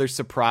two other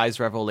surprise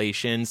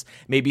revelations.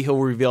 Maybe he'll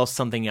reveal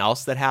something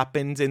else that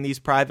happened in these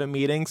private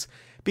meetings,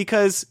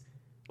 because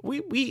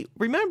we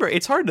remember,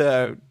 it's hard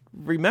to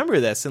remember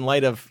this in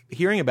light of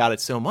hearing about it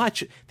so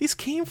much. These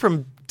came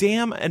from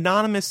damn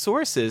anonymous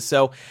sources.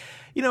 So,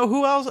 you know,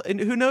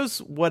 who knows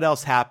what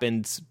else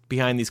happened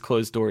behind these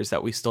closed doors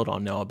that we still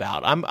don't know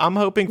about. I'm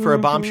hoping for a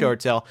bombshell or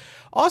tell.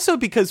 Also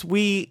because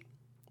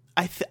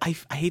I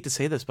hate to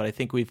say this, but I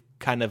think we've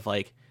kind of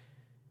like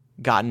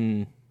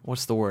gotten,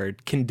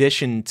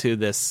 conditioned to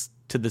this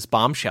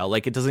bombshell.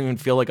 Like it doesn't even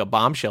feel like a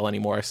bombshell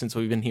anymore since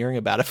we've been hearing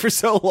about it for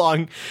so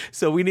long.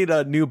 So we need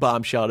a new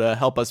bombshell to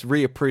help us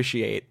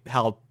reappreciate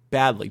how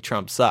badly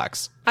Trump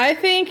sucks. I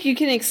think you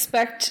can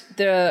expect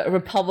the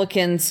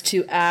Republicans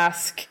to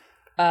ask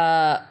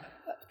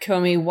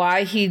Comey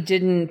why he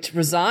didn't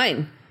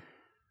resign.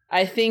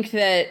 I think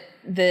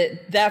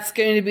that's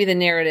going to be the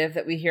narrative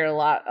that we hear a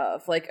lot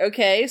of. Like,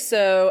 okay,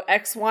 so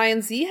X, Y,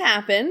 and Z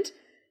happened.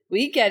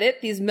 We get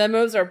it. These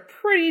memos are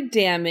pretty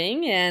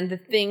damning, and the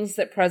things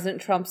that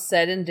President Trump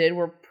said and did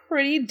were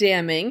pretty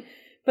damning.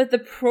 But the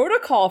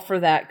protocol for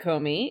that,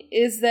 Comey,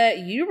 is that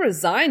you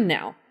resign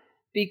now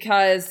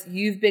because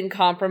you've been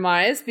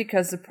compromised,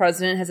 because the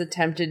president has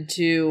attempted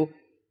to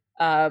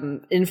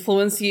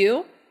influence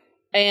you.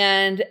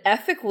 And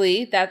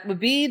ethically, that would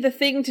be the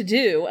thing to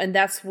do. And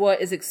that's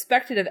what is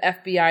expected of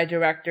FBI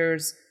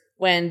directors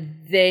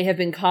when they have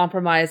been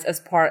compromised as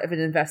part of an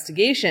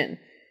investigation.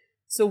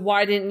 So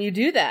why didn't you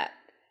do that?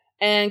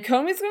 And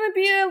Comey's going to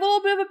be in a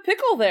little bit of a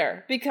pickle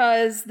there,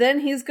 because then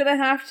he's going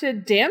to have to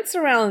dance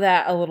around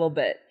that a little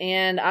bit.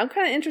 And I'm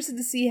kind of interested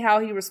to see how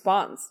he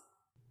responds.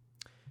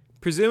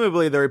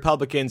 Presumably, the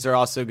Republicans are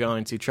also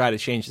going to try to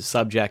change the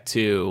subject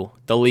to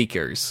the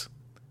leakers.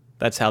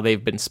 That's how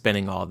they've been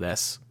spinning all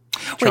this.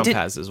 Trump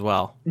has as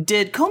well.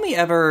 Did Comey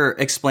ever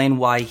explain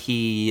why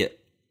he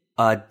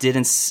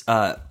didn't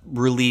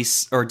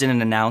release or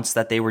didn't announce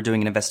that they were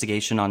doing an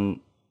investigation on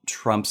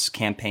Trump's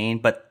campaign,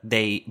 but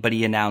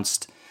he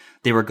announced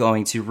they were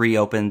going to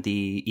reopen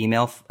the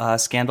email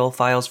scandal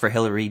files for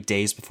Hillary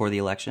days before the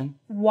election.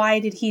 Why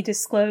did he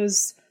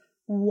disclose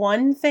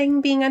one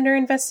thing being under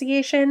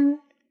investigation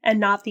and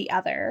not the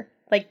other?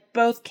 Like,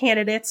 both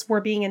candidates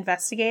were being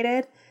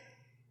investigated,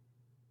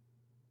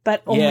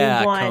 but only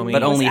one. Comey.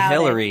 But only outed.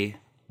 Hillary.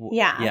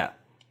 Yeah.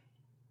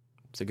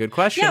 It's a good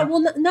question. Yeah,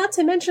 well, not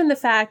to mention the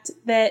fact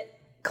that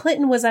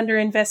Clinton was under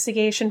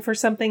investigation for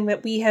something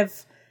that we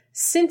have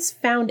since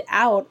found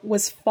out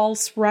was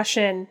false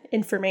Russian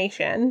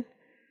information.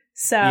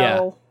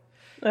 So,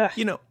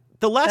 You know,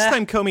 the last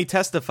time Comey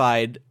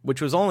testified, which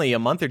was only a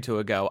month or two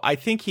ago, I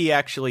think he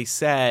actually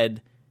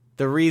said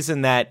the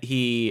reason that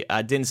he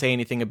didn't say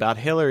anything about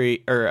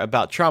Hillary or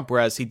about Trump,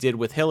 whereas he did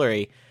with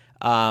Hillary,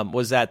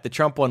 was that the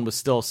Trump one was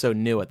still so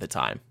new at the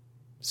time.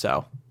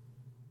 So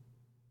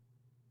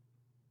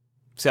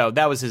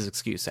that was his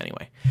excuse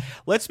anyway.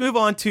 Let's move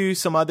on to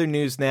some other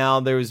news now.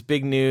 There was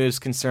big news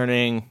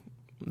concerning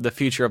the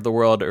future of the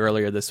world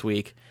earlier this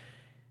week.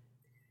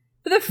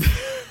 For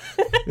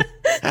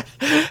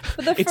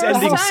the It's first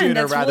ending time, sooner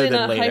that's rather really than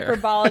not later.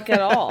 hyperbolic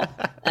at all,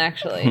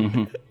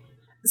 actually.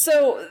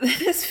 So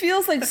this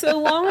feels like so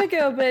long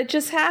ago, but it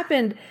just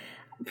happened.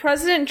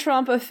 President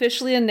Trump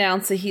officially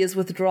announced that he is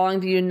withdrawing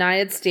the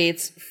United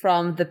States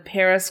from the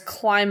Paris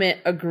Climate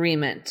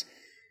Agreement.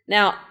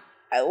 Now,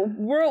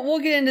 we'll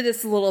get into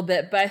this a little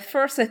bit, but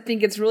first I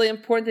think it's really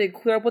important to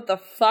clear up what the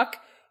fuck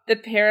the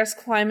Paris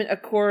Climate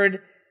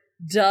Accord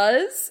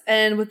does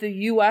and what the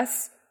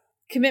U.S.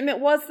 commitment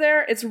was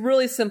there. It's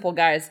really simple,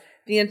 guys.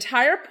 The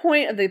entire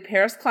point of the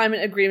Paris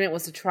Climate Agreement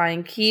was to try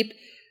and keep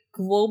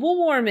global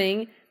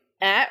warming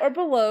at or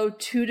below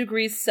 2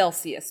 degrees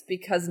Celsius,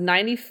 because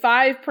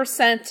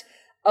 95%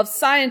 of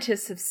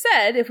scientists have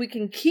said if we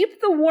can keep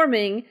the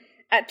warming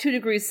at 2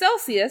 degrees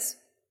Celsius,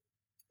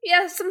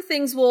 yeah, some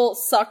things will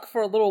suck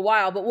for a little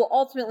while, but we'll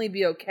ultimately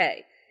be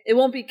okay. It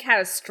won't be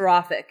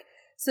catastrophic.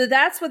 So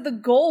that's what the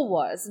goal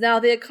was. Now,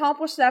 they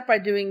accomplished that by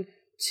doing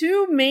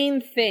two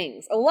main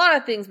things. A lot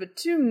of things, but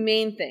two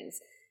main things.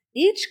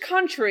 Each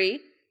country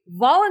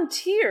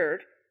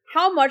volunteered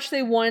how much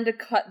they wanted to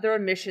cut their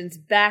emissions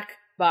back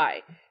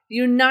by. The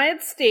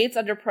United States,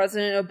 under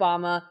President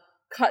Obama,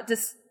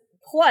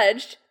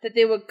 pledged that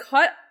they would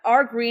cut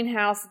our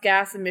greenhouse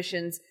gas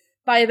emissions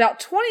by about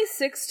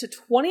 26 to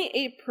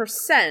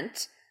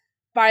 28%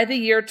 by the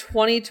year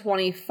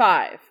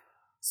 2025.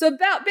 So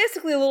about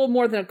basically a little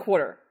more than a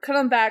quarter. Cut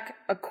them back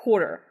a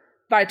quarter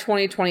by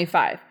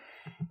 2025.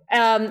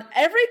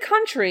 Every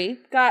country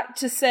got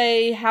to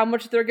say how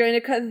much they're going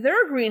to cut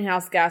their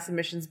greenhouse gas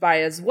emissions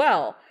by as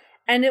well.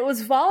 And it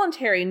was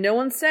voluntary. No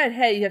one said,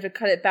 hey, you have to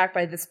cut it back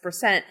by this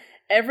percent.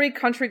 Every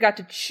country got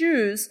to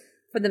choose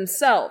for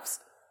themselves.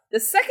 The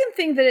second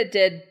thing that it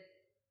did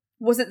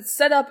was it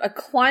set up a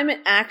climate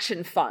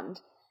action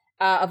fund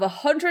of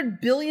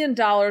 $100 billion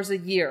a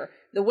year.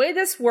 The way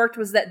this worked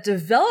was that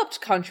developed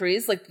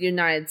countries like the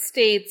United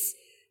States,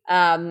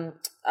 China,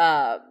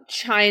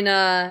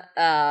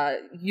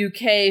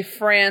 UK,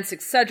 France,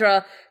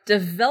 etc.,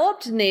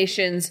 developed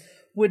nations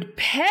would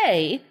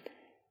pay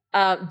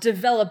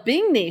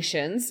developing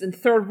nations and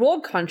third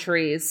world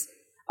countries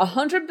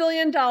 $100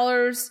 billion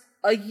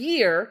a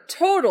year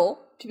total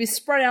to be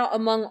spread out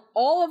among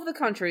all of the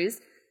countries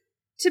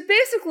to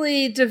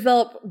basically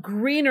develop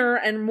greener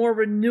and more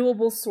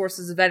renewable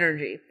sources of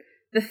energy.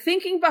 The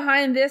thinking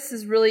behind this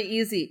is really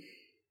easy.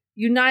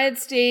 United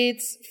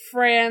States,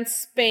 France,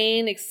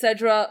 Spain,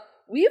 etc.,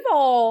 we've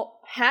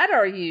all had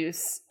our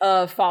use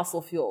of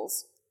fossil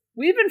fuels.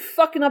 We've been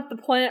fucking up the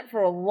planet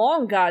for a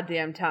long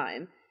goddamn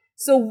time.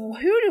 So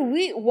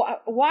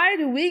why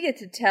do we get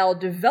to tell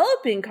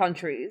developing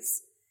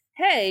countries,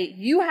 hey,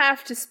 you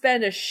have to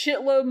spend a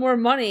shitload more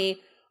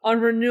money on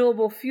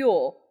renewable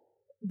fuel?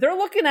 They're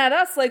looking at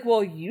us like,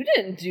 well, you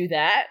didn't do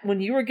that when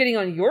you were getting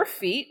on your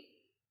feet.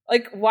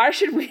 Like, why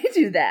should we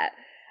do that?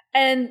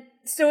 And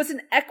so it's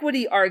an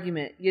equity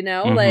argument, you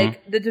know? Mm-hmm.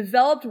 Like, the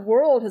developed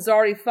world has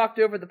already fucked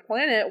over the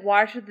planet.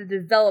 Why should the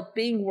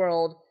developing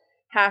world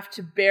have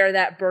to bear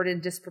that burden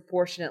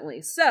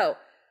disproportionately? So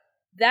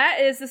that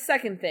is the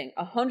second thing.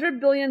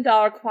 $100 billion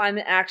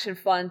climate action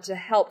fund to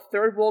help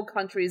third world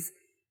countries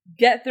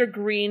get their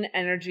green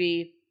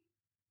energy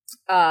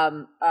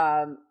up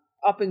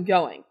and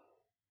going.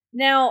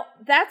 Now,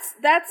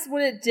 that's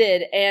what it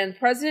did, and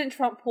President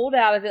Trump pulled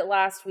out of it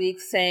last week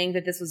saying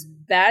that this was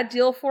a bad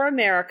deal for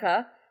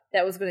America,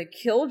 that was going to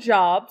kill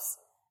jobs,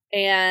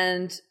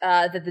 and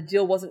that the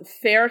deal wasn't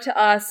fair to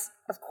us.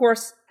 Of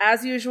course,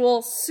 as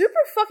usual,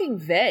 super fucking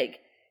vague.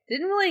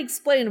 Didn't really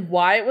explain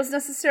why it was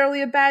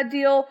necessarily a bad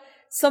deal.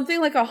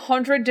 Something like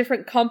 100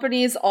 different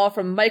companies, all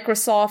from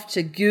Microsoft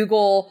to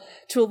Google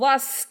to a lot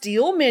of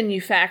steel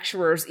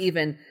manufacturers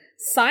even,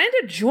 signed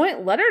a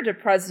joint letter to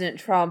President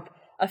Trump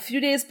a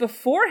few days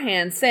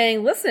beforehand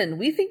saying, listen,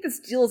 we think this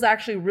deal is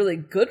actually really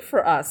good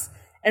for us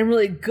and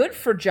really good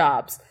for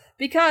jobs.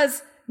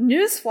 Because,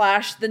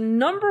 newsflash, the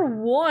number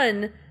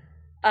one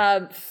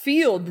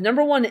field, the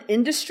number one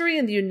industry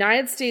in the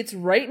United States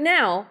right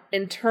now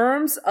in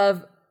terms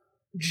of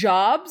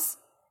jobs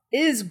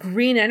is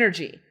green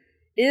energy.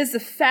 It is the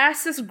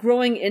fastest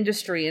growing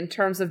industry in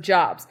terms of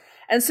jobs.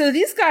 And so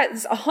these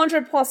guys,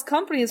 100 plus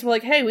companies were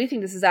like, hey, we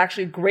think this is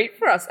actually great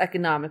for us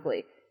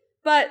economically.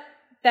 But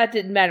that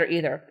didn't matter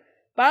either.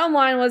 Bottom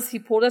line was he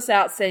pulled us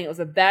out saying it was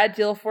a bad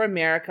deal for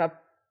America,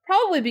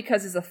 probably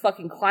because he's a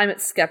fucking climate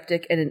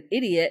skeptic and an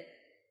idiot.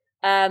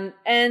 And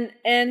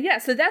yeah,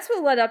 so that's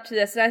what led up to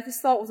this. And I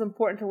just thought it was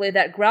important to lay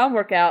that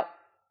groundwork out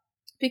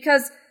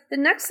because the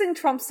next thing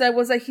Trump said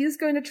was that he's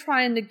going to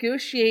try and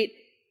negotiate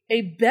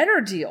a better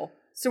deal.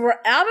 So we're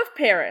out of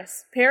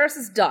Paris. Paris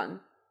is done.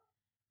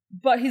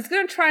 But he's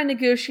going to try and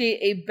negotiate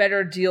a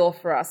better deal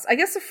for us. I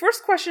guess the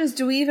first question is,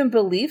 do we even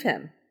believe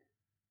him?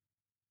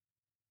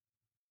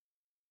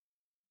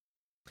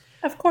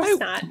 Of course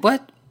not.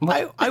 What?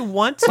 I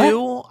want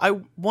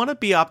to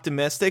be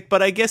optimistic,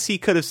 but I guess he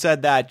could have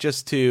said that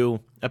just to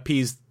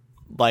appease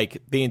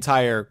like the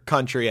entire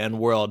country and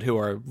world who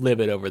are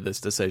livid over this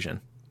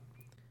decision.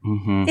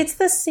 Mm-hmm. It's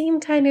the same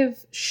kind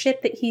of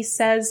shit that he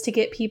says to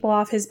get people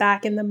off his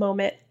back in the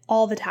moment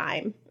all the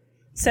time.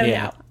 So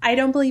no, I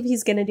don't believe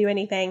he's going to do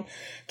anything.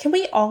 Can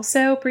we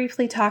also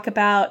briefly talk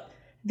about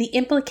the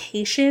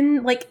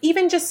implication? Like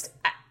even just,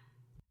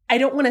 I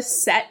don't want to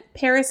set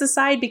Paris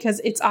aside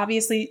because it's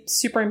obviously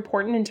super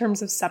important in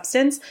terms of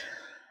substance.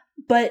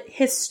 But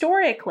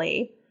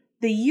historically,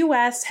 the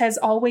U.S. has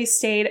always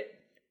stayed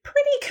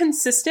pretty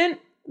consistent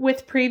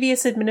with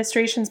previous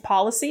administrations'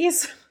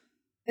 policies.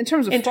 In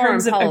terms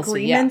of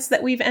agreements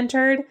that we've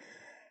entered.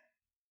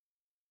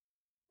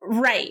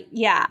 Right,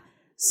 yeah.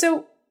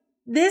 So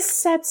this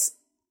sets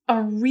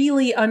a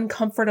really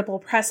uncomfortable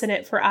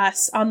precedent for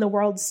us on the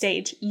world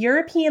stage.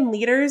 European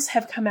leaders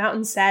have come out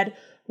and said,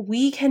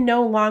 we can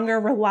no longer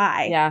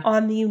rely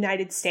on the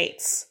United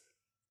States.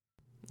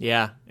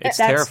 Yeah, it's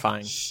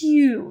terrifying.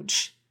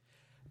 Huge.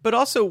 But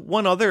also,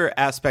 one other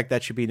aspect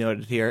that should be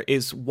noted here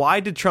is, why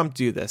did Trump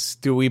do this?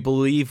 Do we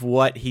believe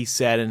what he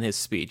said in his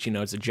speech? You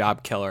know, it's a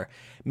job killer.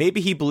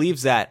 Maybe he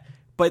believes that,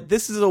 but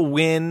this is a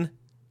win.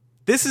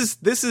 This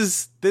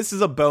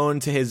is a bone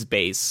to his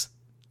base.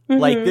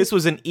 Mm-hmm. Like, this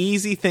was an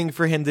easy thing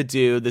for him to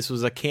do. This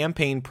was a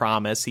campaign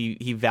promise.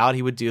 He vowed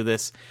he would do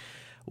this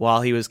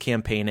while he was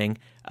campaigning.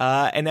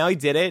 And now he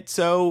did it,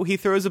 so he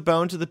throws a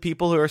bone to the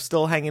people who are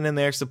still hanging in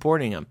there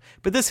supporting him.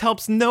 But this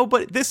helps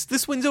nobody.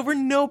 This wins over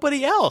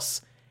nobody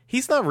else.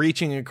 He's not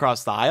reaching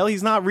across the aisle.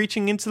 He's not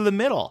reaching into the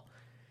middle.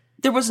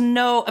 There was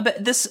no.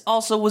 But this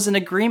also was an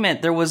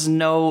agreement. There was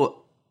no.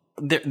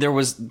 There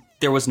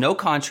was no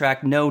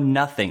contract. No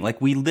nothing. Like,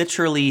 we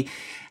literally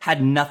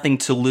had nothing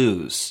to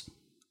lose.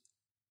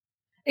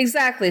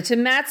 Exactly. To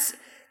Matt's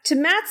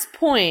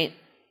point,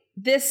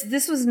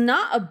 this was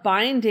not a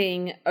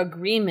binding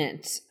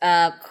agreement.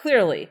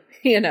 Clearly,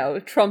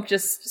 Trump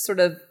just sort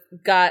of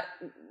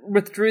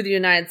withdrew the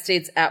United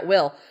States at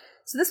will.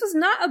 So this was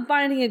not a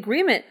binding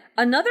agreement.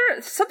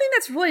 Something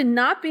that's really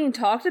not being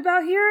talked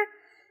about here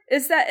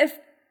is that if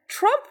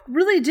Trump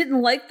really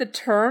didn't like the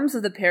terms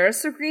of the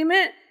Paris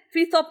Agreement, if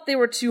he thought they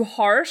were too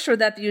harsh or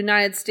that the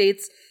United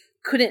States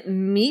couldn't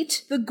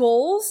meet the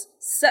goals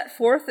set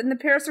forth in the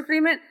Paris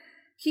Agreement,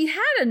 he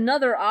had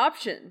another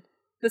option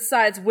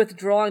besides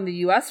withdrawing the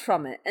U.S.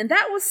 from it, and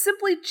that was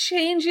simply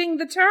changing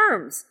the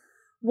terms.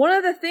 One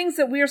of the things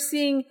that we are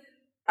seeing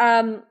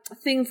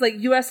things like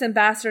U.S.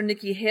 Ambassador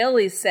Nikki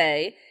Haley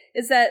say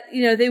is that,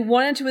 they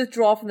wanted to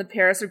withdraw from the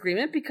Paris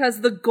Agreement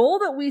because the goal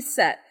that we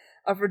set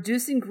of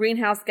reducing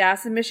greenhouse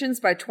gas emissions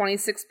by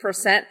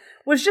 26%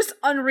 was just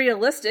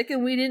unrealistic,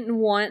 and we didn't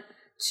want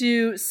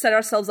to set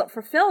ourselves up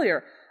for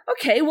failure.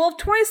 Okay, well, if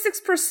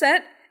 26%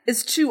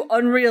 is too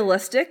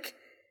unrealistic,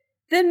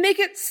 then make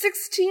it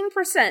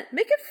 16%.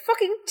 Make it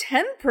fucking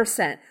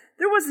 10%.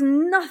 There was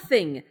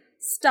nothing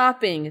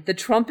stopping the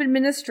Trump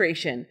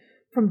administration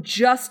from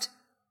just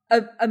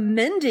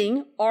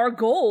amending our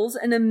goals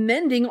and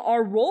amending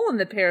our role in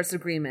the Paris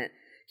Agreement.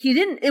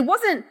 It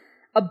wasn't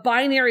a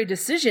binary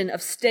decision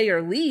of stay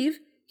or leave.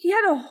 He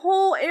had a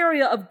whole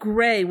area of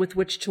gray with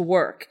which to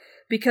work,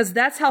 because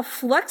that's how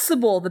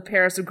flexible the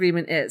Paris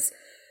Agreement is.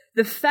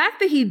 The fact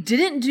that he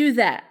didn't do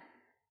that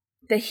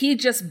he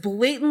just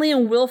blatantly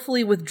and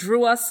willfully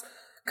withdrew us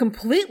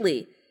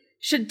completely,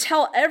 should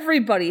tell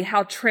everybody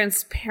how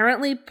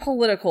transparently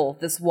political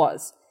this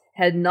was.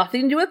 It had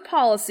nothing to do with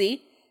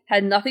policy,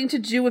 had nothing to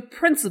do with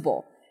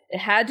principle. It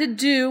had to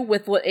do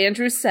with what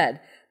Andrew said,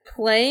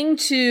 playing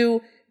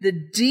to the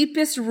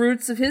deepest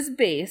roots of his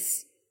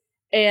base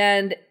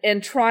and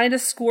trying to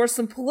score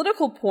some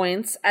political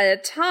points at a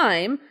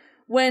time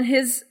when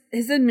his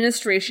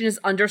administration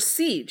is under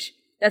siege.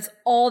 That's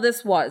all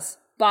this was,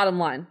 bottom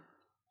line.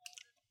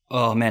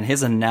 Oh, man,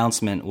 his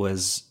announcement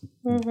was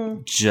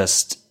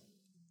just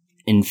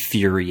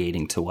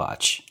infuriating to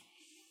watch.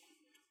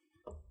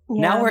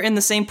 Yeah. Now we're in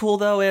the same pool,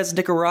 though, as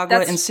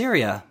Nicaragua and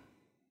Syria.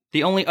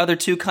 The only other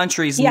two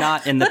countries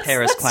not in the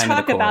Paris Climate Accord.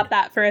 Let's talk about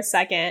that for a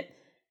second.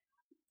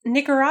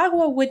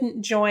 Nicaragua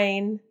wouldn't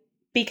join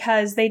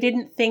because they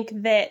didn't think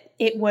that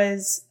it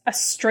was a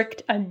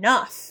strict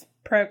enough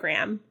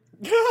program.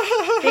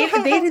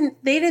 They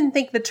didn't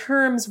think the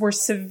terms were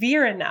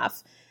severe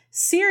enough.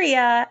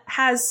 Syria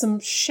has some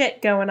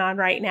shit going on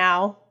right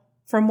now,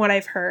 from what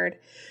I've heard.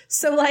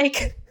 So,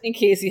 like, in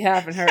case you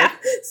haven't heard. Yeah,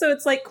 so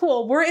it's like,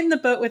 cool, we're in the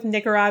boat with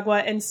Nicaragua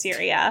and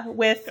Syria,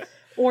 with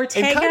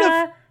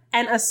Ortega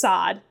and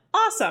Assad.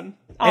 Awesome.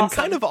 And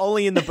kind of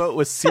only in the boat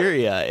with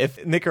Syria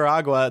if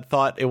Nicaragua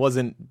thought it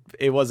wasn't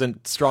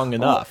strong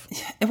enough.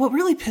 And what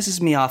really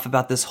pisses me off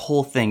about this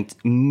whole thing,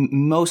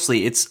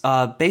 mostly, it's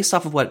based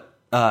off of what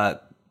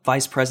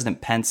Vice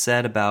President Pence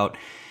said about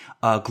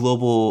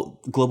global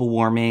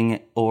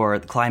warming or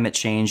climate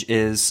change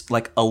is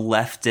like a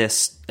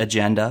leftist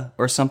agenda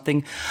or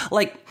something.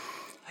 Like,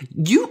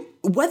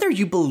 whether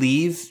you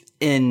believe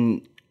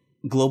in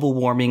global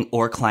warming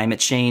or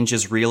climate change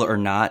is real or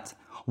not,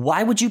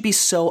 why would you be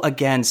so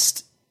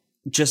against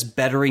just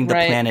bettering the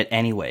planet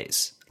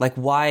anyways? Like,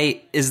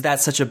 why is that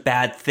such a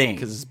bad thing?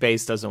 Because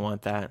space doesn't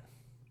want that.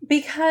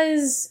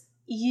 Because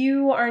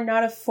you are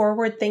not a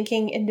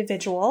forward-thinking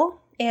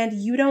individual, and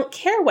you don't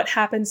care what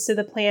happens to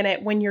the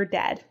planet when you're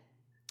dead.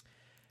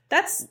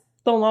 That's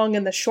the long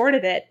and the short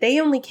of it. They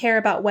only care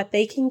about what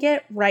they can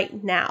get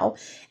right now.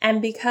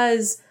 And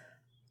because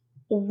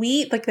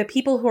we, like the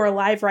people who are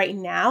alive right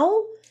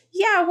now,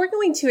 yeah, we're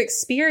going to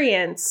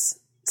experience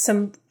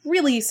some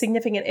really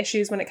significant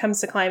issues when it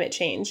comes to climate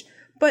change,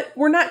 but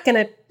we're not going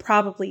to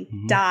probably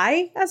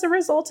die as a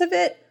result of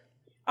it.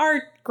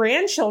 Our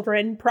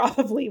grandchildren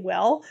probably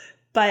will,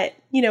 but,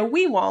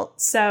 we won't.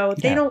 So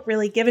they don't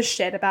really give a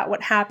shit about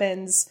what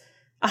happens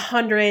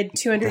 100,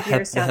 200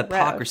 years down the road. The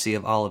hypocrisy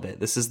of all of it.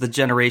 This is the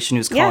generation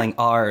who's calling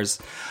ours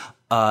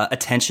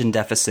attention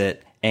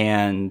deficit,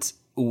 and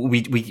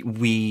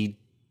we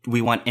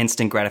want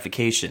instant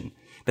gratification.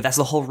 But that's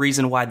the whole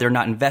reason why they're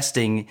not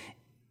investing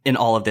in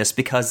all of this,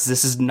 because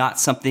this is not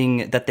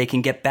something that they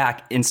can get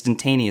back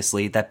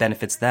instantaneously that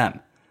benefits them.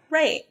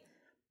 Right.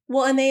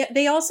 Well, and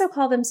they also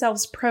call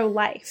themselves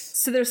pro-life.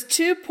 So there's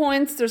 2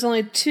 points. There's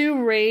only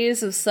 2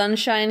 rays of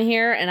sunshine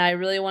here, and I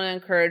really want to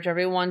encourage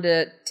everyone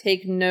to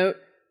take note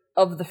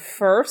of the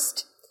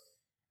first.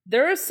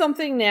 There is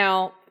something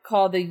now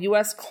called the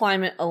U.S.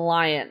 Climate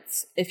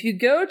Alliance. If you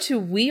go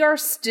to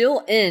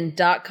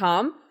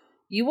wearestillin.com,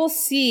 you will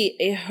see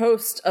a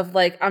host of,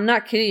 like, I'm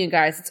not kidding you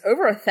guys, it's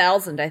over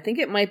 1,000. I think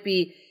it might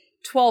be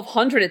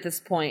 1,200 at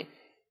this point.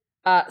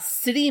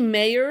 City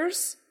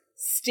mayors,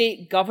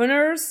 state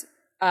governors,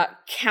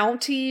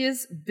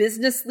 counties,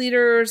 business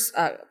leaders,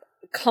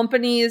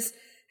 companies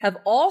have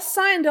all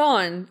signed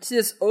on to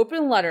this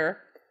open letter,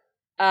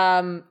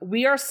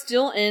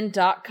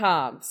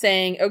 wearestillin.com,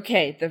 saying,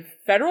 okay, the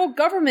federal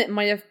government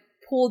might have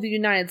pulled the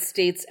United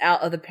States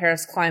out of the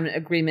Paris Climate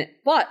Agreement,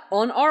 but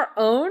on our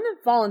own,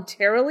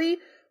 voluntarily,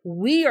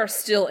 we are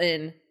still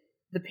in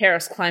the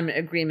Paris Climate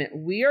Agreement.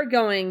 We are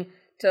going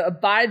to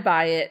abide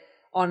by it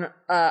on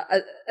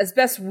as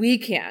best we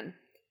can.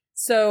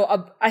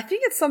 So I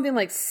think it's something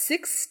like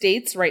 6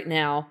 states right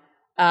now,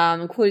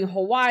 including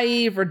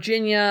Hawaii,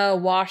 Virginia,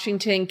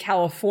 Washington,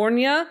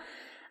 California.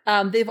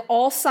 They've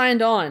all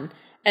signed on.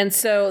 And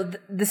so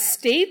the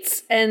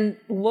states and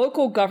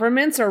local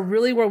governments are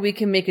really where we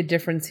can make a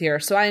difference here.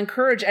 So I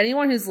encourage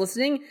anyone who's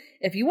listening,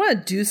 if you want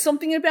to do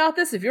something about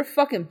this, if you're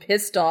fucking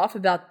pissed off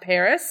about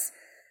Paris,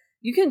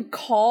 you can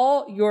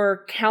call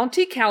your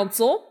county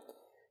council,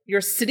 your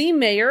city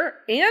mayor,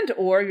 and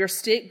or your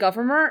state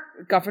governor,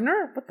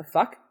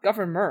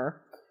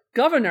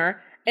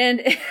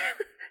 and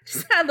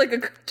just had like a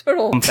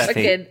total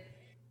fucking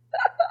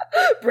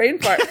brain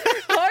fart.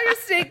 Call your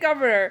state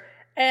governor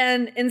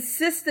and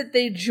insist that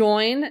they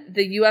join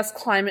the U.S.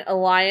 Climate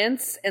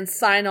Alliance and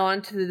sign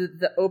on to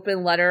the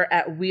open letter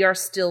at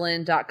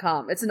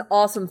wearestillin.com. It's an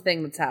awesome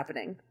thing that's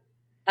happening.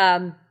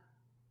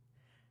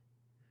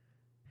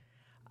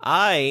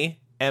 I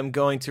am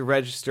going to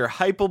register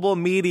Hypable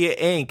Media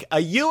Inc., a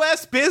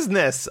U.S.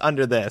 business,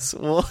 under this.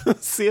 We'll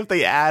see if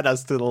they add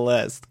us to the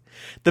list.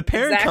 The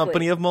parent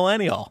company of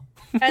Millennial.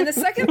 And the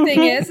second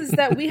thing is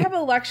that we have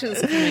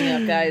elections coming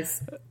up,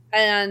 guys.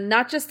 And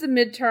not just the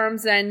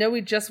midterms, and I know we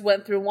just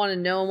went through one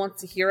and no one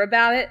wants to hear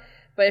about it,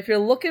 but if you're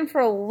looking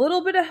for a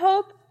little bit of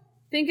hope,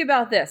 think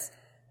about this.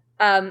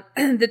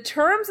 The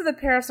terms of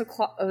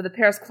the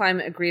Paris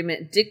Climate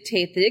Agreement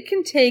dictate that it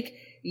can take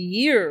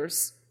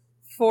years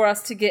for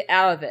us to get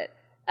out of it.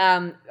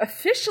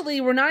 Officially,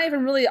 we're not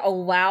even really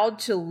allowed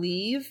to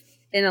leave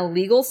in a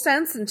legal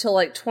sense until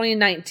like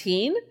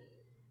 2019.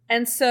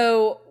 And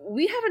so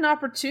we have an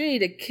opportunity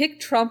to kick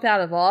Trump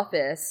out of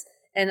office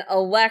and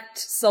elect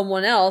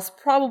someone else,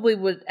 probably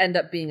would end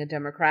up being a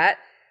Democrat,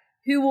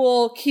 who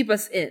will keep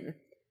us in.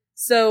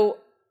 So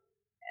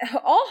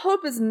all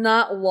hope is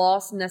not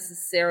lost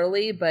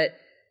necessarily, but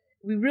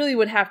we really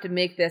would have to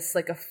make this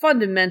like a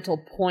fundamental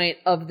point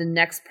of the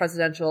next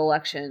presidential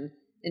election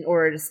in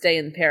order to stay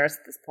in Paris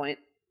at this point.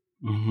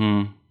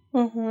 Mm-hmm.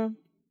 Mm-hmm.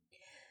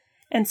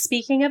 And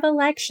speaking of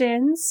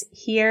elections,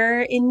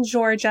 here in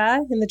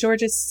Georgia, in the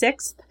Georgia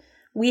 6th,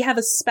 we have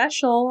a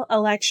special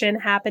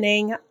election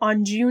happening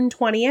on June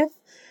 20th.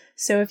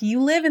 So if you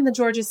live in the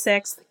Georgia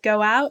 6th,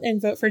 go out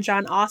and vote for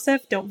Jon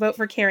Ossoff. Don't vote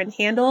for Karen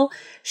Handel.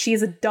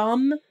 She's a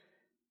dumb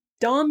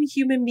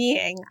human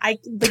being.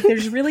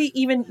 There's really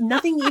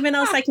nothing even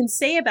else I can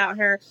say about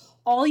her.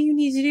 All you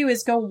need to do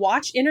is go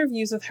watch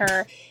interviews with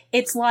her.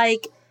 It's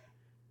like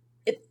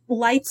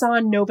lights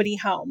on, nobody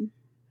home.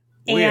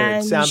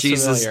 Weird. And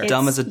she's familiar. as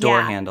dumb as a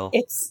door handle.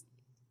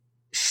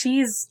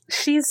 She's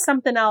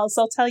something else,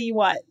 I'll tell you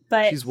what.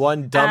 But she's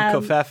one dumb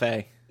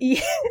covfefe.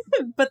 Yeah,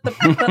 but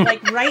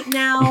like right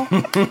now,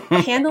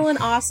 Handel and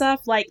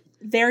Ossoff, like,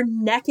 they're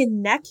neck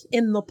and neck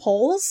in the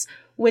polls,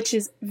 which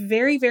is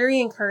very,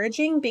 very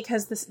encouraging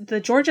because the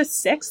Georgia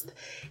 6th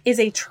is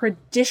a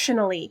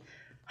traditionally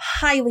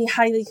highly,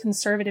 highly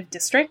conservative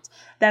district.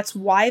 That's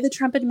why the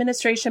Trump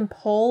administration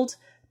pulled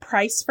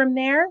Price from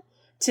there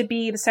to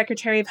be the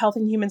Secretary of Health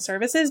and Human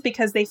Services,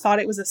 because they thought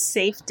it was a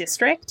safe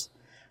district,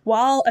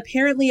 while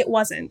apparently it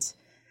wasn't.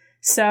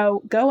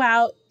 So go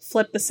out,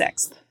 flip the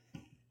 6th.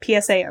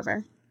 PSA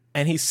over.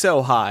 And he's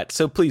so hot,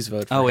 so please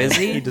vote for him. Oh, is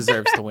he? He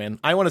deserves to win.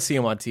 I want to see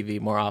him on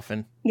TV more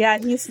often. Yeah,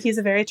 he's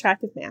a very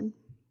attractive man.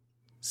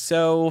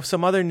 So,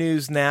 some other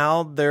news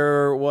now.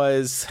 There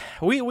was...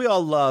 We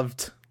all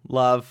loved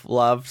Real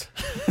Time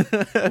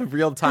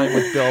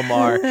with Bill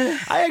Maher.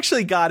 I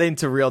actually got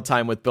into Real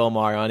Time with Bill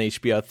Maher on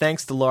HBO.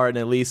 Thanks to Laura and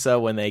Elisa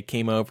when they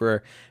came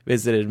over,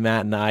 visited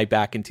Matt and I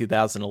back in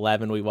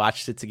 2011. We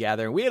watched it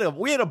together. We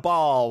had a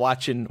ball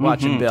watching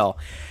Bill.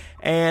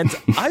 And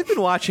I've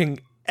been watching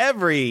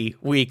every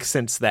week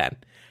since then.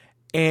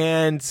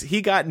 And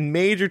he got in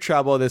major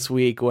trouble this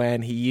week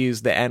when he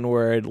used the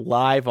N-word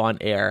live on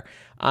air.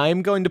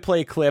 I'm going to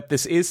play a clip.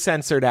 This is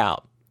censored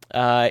out.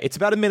 It's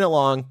about a minute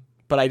long,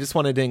 but I just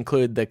wanted to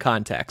include the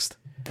context.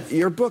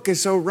 Your book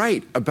is so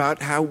right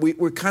about how we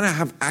kind of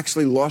have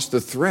actually lost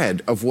the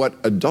thread of what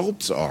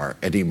adults are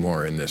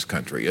anymore in this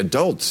country.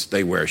 Adults,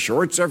 they wear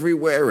shorts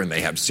everywhere, and they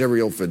have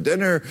cereal for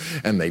dinner,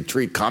 and they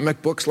treat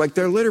comic books like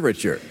they're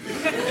literature.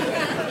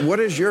 What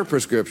is your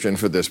prescription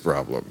for this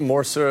problem?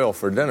 More cereal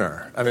for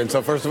dinner. I mean,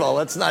 so first of all,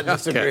 let's not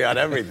disagree on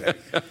everything.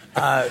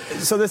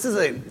 So this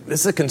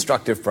is a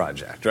constructive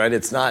project, right?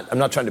 I'm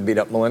not trying to beat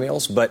up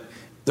millennials, but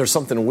there's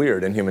something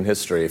weird in human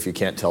history if you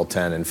can't tell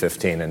 10 and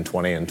 15 and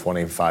 20 and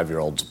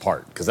 25-year-olds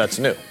apart, because that's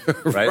new,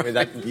 right?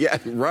 I mean, yeah,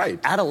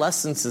 right.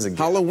 Adolescence is a gift.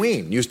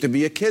 Halloween used to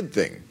be a kid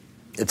thing.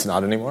 It's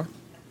not anymore?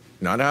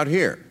 Not out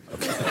here.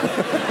 Okay.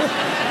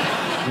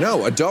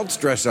 No, adults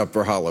dress up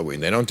for Halloween.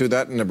 They don't do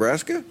that in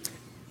Nebraska?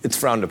 It's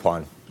frowned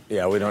upon.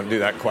 Yeah, we don't do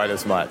that quite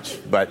as much.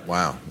 But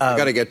wow, I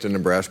got to get to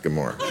Nebraska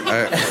more.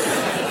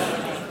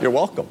 You're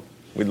welcome.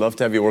 We'd love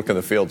to have you work in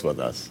the fields with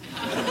us.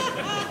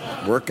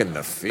 Work in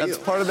the field? That's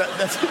part of that.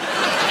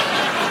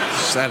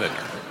 Senator,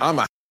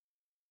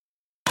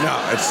 No,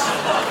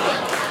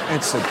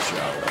 it's a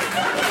joke.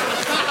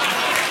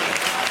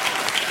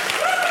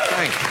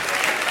 Thank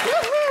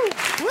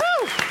you.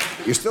 Woo!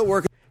 You're still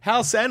working?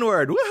 House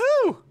N-word.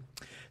 Woohoo!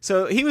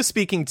 So he was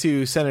speaking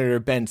to Senator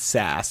Ben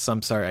Sasse.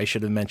 I'm sorry, I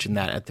should have mentioned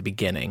that at the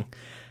beginning.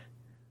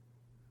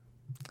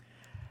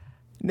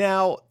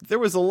 Now, there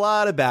was a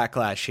lot of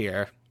backlash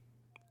here.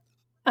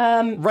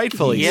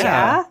 Rightfully so.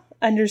 Yeah,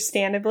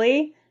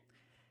 understandably.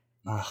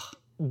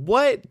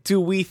 What do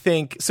we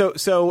think? So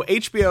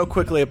HBO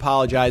quickly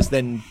apologized,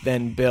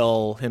 then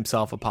Bill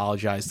himself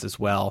apologized as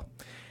well.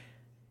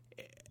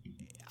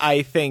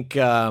 I think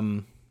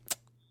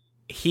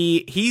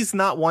he's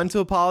not one to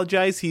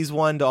apologize. He's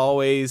one to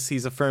always,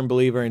 he's a firm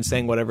believer in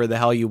saying whatever the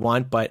hell you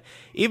want. But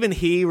even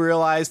he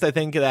realized, I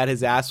think, that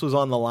his ass was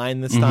on the line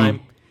this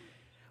time.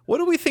 What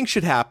do we think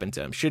should happen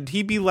to him? Should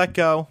he be let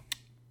go?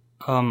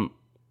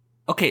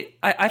 Okay,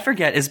 I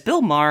forget. Is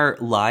Bill Maher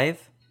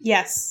live?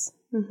 Yes.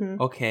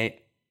 Mm-hmm. Okay.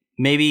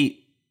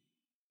 Maybe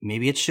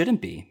it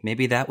shouldn't be.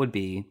 Maybe that would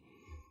be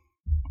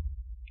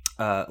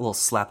a little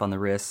slap on the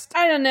wrist.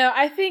 I don't know.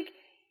 I think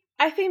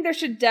there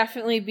should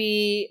definitely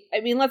be, I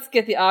mean, let's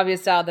get the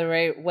obvious out of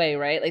the way,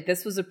 right? Like,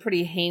 this was a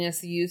pretty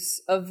heinous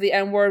use of the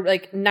N-word.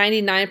 Like,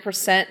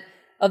 99%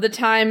 of the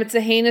time it's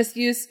a heinous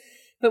use.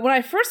 But when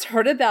I first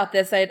heard about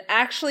this, I had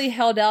actually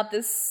held out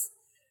this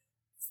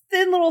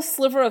thin little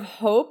sliver of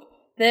hope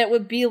that it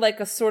would be like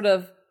a sort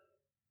of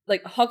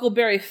like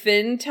Huckleberry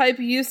Finn type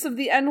use of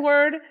the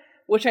N-word,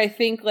 which I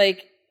think,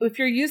 like, if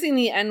you're using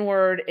the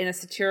N-word in a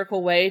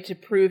satirical way to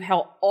prove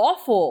how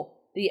awful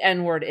the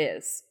N-word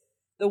is,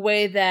 the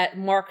way that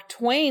Mark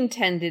Twain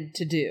tended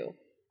to do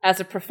as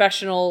a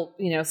professional,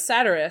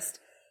 satirist,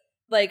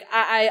 like,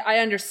 I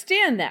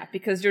understand that,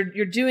 because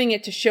you're doing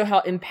it to show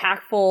how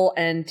impactful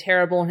and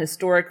terrible and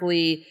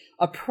historically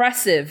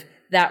oppressive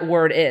that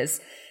word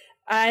is.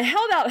 I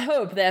held out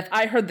hope that if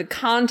I heard the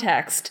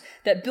context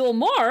that Bill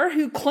Maher,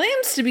 who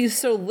claims to be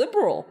so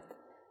liberal,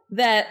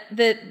 that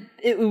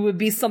it would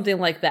be something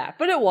like that.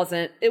 But it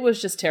wasn't. It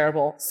was just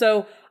terrible.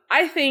 So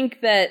I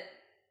think that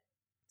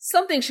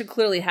something should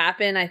clearly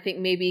happen. I think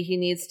maybe he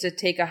needs to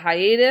take a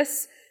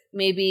hiatus.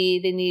 Maybe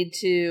they need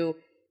to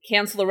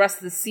cancel the rest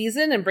of the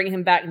season and bring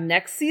him back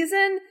next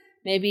season.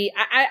 Maybe.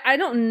 I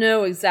don't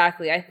know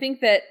exactly. I think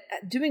that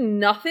doing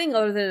nothing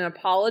other than an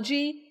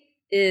apology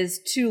is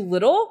too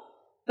little.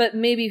 but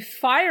maybe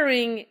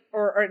firing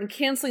or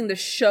canceling the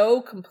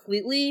show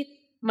completely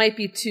might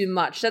be too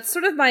much. That's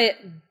sort of my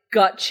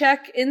gut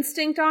check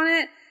instinct on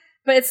it,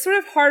 but it's sort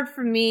of hard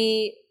for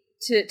me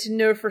to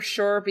know for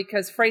sure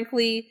because,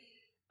 frankly,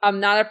 I'm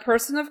not a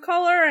person of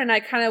color, and I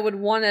kind of would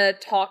want to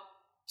talk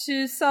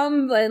to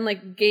some and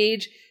like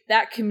gauge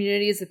that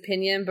community's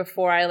opinion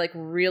before I like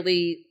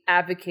really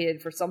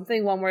advocated for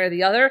something one way or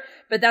the other.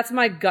 But that's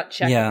my gut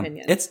check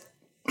opinion.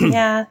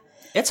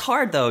 It's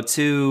hard though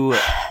to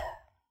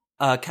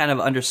kind of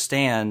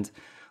understand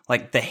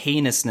like the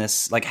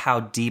heinousness, like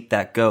how deep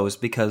that goes,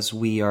 because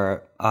we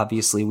are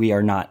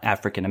not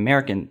African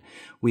American.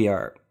 We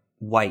are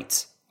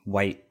white,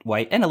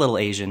 and a little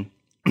Asian,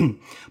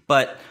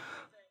 but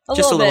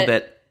just a little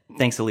bit.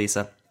 Thanks,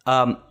 Elisa.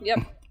 Yep.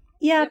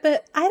 Yeah,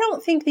 but I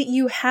don't think that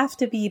you have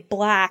to be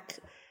Black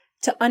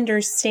to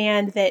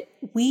understand that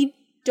we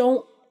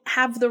don't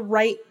have the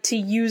right to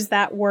use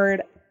that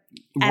word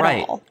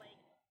at all.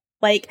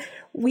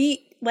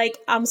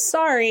 I'm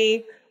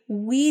sorry,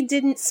 we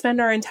didn't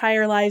spend our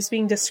entire lives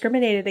being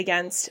discriminated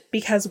against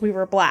because we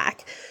were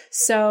Black.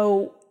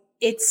 So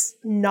it's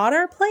not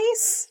our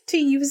place to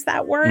use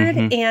that word.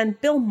 Mm-hmm.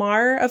 And Bill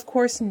Maher, of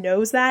course,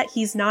 knows that.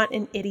 He's not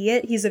an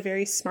idiot. He's a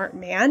very smart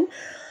man.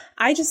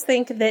 I just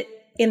think that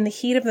in the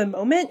heat of the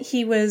moment,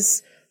 he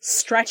was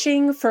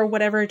stretching for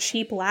whatever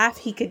cheap laugh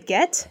he could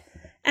get.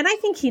 And I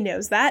think he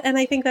knows that. And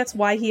I think that's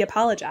why he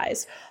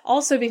apologized.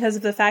 Also because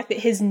of the fact that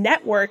his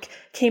network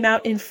came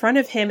out in front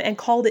of him and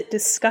called it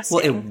disgusting.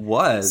 Well, it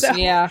was. So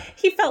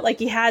he felt like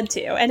he had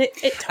to. And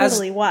it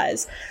totally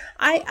was.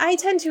 I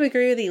tend to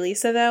agree with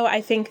Elisa, though.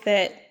 I think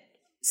that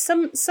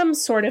some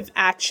sort of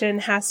action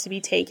has to be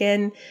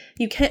taken.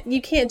 You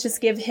can't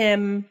just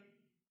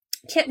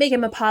can't make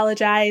him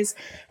apologize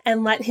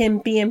and let him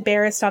be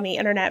embarrassed on the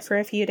internet for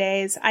a few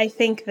days. I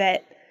think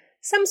that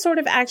some sort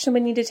of action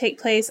would need to take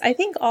place. I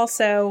think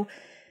also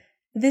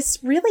this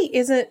really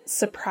isn't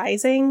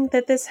surprising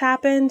that this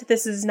happened.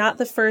 This is not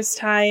the first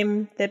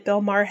time that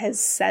Bill Maher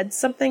has said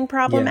something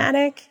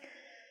problematic.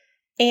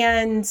 Yeah.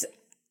 And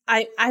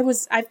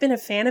I've been a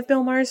fan of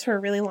Bill Maher's for a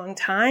really long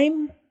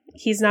time.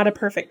 He's not a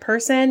perfect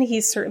person.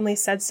 He's certainly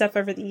said stuff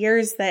over the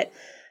years that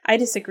I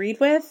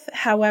disagreed with.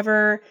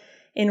 However,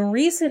 in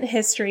recent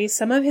history,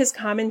 some of his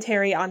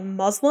commentary on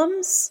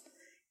Muslims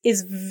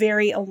is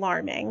very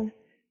alarming.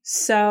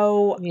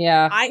 So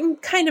I'm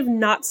kind of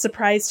not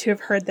surprised to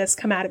have heard this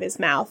come out of his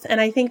mouth. And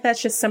I think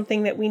that's just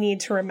something that we need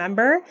to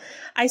remember.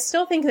 I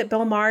still think that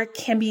Bill Maher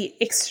can be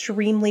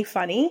extremely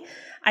funny.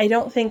 I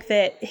don't think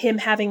that him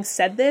having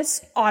said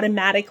this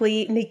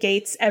automatically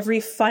negates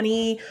every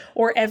funny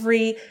or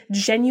every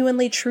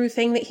genuinely true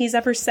thing that he's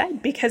ever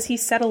said, because he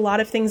said a lot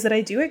of things that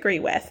I do agree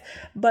with.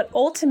 But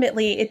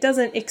ultimately, it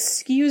doesn't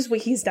excuse what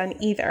he's done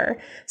either.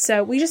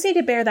 So we just need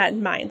to bear that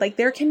in mind. Like,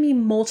 there can be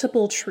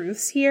multiple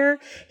truths here.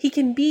 He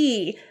can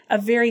be a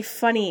very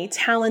funny,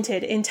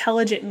 talented,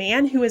 intelligent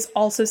man who has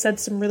also said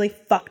some really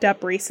fucked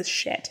up racist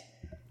shit.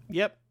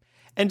 Yep.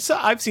 And so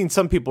I've seen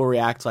some people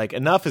react like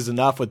enough is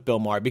enough with Bill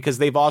Maher, because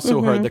they've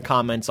also heard the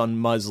comments on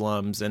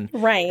Muslims and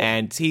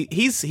and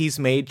he's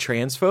made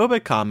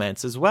transphobic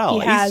comments as well.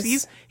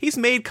 He's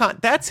made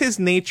that's his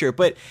nature.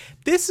 But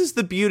this is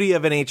the beauty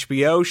of an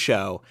HBO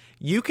show.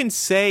 You can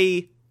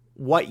say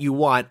what you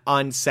want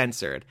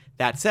uncensored.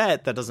 That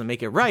said, that doesn't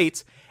make it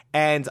right.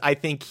 And I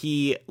think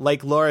he,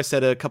 like Laura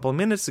said a couple of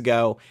minutes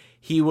ago,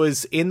 he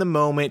was in the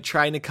moment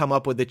trying to come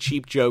up with a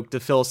cheap joke to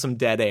fill some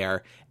dead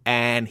air,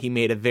 and he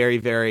made a very,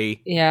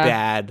 very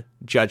bad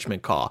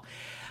judgment call.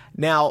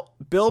 Now,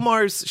 Bill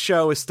Maher's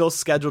show is still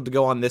scheduled to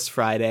go on this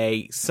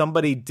Friday.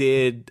 Somebody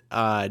did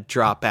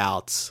drop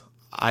out.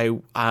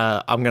 I'm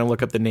going to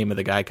look up the name of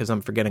the guy because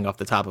I'm forgetting off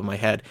the top of my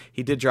head.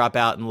 He did drop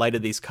out in light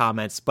of these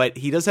comments, but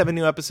he does have a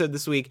new episode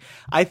this week.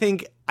 I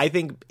think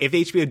if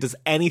HBO does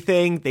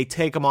anything, they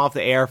take him off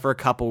the air for a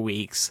couple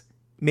weeks.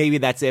 Maybe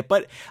that's it.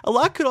 But a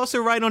lot could also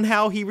ride on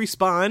how he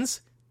responds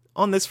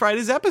on this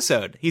Friday's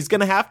episode. He's going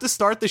to have to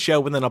start the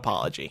show with an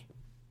apology.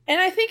 And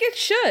I think it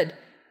should.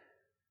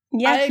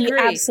 Yeah, he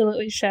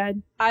absolutely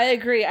should. I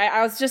agree.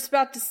 I was just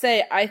about to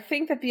say, I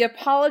think that the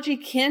apology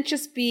can't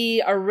just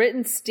be a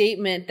written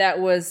statement that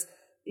was,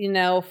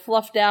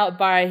 fluffed out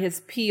by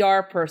his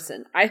PR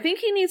person. I think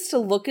he needs to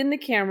look in the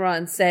camera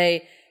and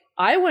say,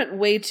 I went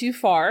way too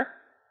far.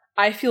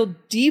 I feel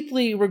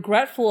deeply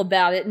regretful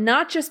about it,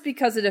 not just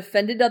because it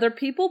offended other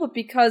people, but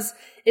because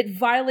it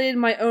violated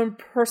my own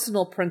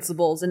personal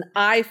principles, and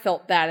I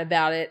felt bad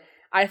about it.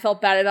 I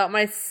felt bad about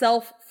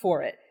myself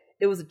for it.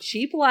 It was a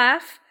cheap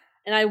laugh,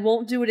 and I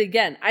won't do it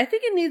again. I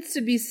think it needs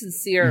to be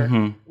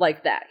sincere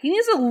like that. He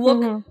needs to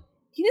look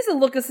he needs to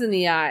look us in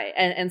the eye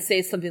and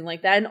say something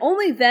like that, and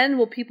only then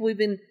will people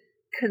even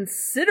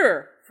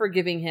consider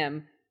forgiving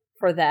him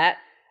for that,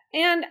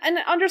 and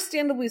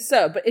understandably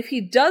so. But if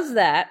he does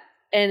that,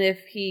 and if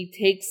he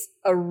takes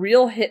a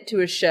real hit to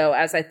his show,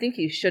 as I think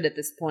he should at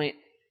this point,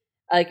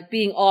 like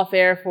being off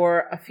air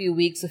for a few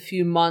weeks, a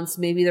few months,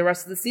 maybe the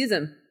rest of the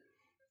season,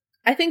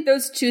 I think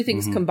those two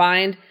things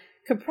combined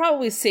could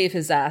probably save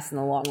his ass in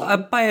the long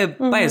run.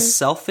 By a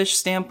selfish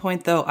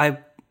standpoint, though,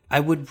 I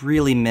would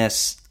really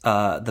miss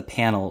the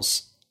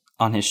panels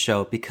on his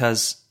show,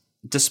 because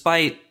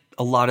despite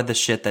a lot of the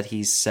shit that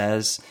he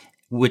says,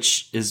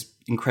 which is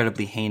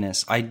incredibly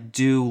heinous, I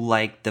do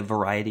like the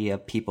variety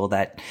of people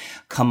that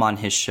come on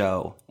his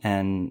show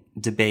and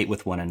debate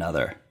with one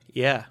another.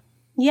 Yeah.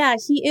 Yeah,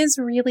 he is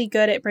really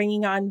good at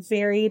bringing on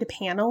varied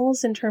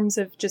panels in terms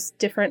of just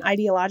different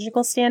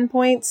ideological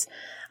standpoints.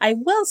 I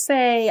will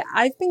say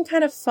I've been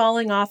kind of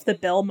falling off the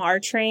Bill Maher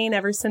train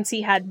ever since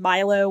he had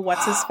Milo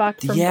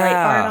What's-His-Fuck from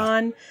Breitbart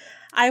on.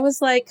 I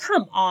was like,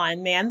 come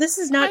on, man. This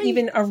is not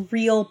even a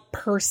real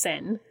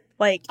person.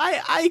 Like,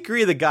 I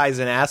agree the guy's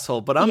an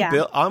asshole, but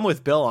I'm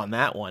with Bill on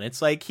that one.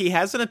 It's like, he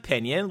has an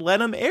opinion,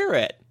 let him air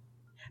it.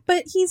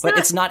 But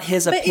it's not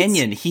his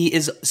opinion. He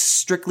is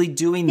strictly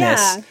doing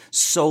this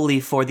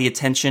solely for the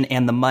attention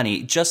and the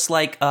money. Just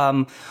like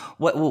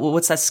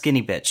what's that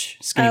skinny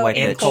bitch? Skinny white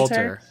Ann bitch.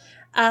 Coulter.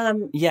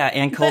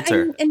 Ann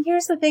Coulter. And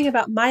here's the thing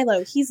about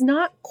Milo. He's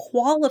not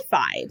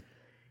qualified.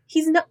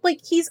 He's not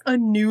he's a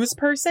news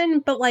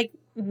person, but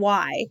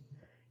why?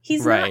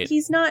 He's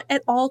not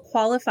at all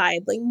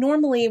qualified. Like,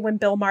 normally when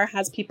Bill Maher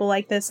has people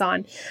like this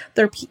on,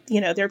 they're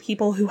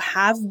people who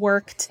have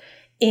worked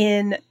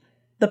in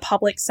the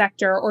public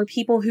sector or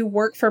people who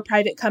work for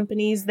private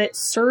companies that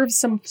serve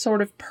some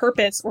sort of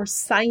purpose, or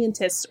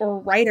scientists or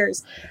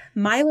writers.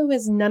 Milo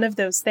is none of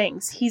those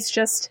things. He's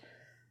just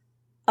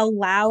a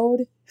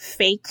loud,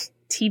 fake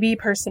TV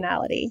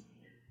personality.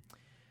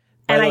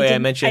 By the way, I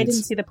didn't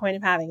see the point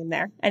of having him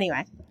there.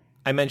 Anyway.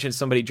 I mentioned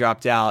somebody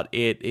dropped out.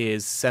 It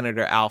is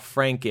Senator Al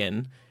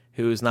Franken,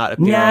 who's not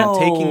appearing. No.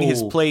 Taking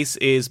his place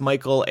is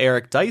Michael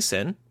Eric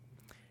Dyson.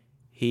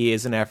 He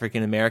is an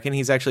African-American.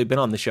 He's actually been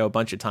on the show a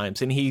bunch of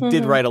times, and he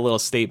did write a little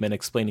statement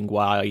explaining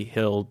why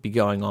he'll be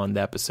going on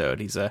the episode.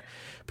 He's a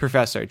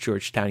professor at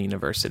Georgetown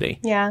University.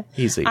 Yeah.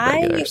 He's a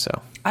regular,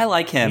 so. I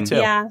like him. Me too.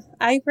 Yeah.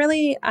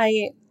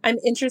 I'm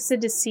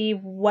interested to see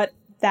what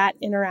that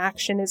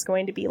interaction is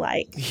going to be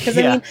like. Because,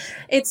 I mean,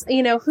 it's,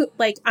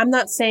 I'm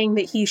not saying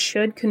that he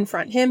should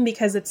confront him,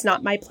 because it's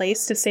not my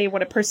place to say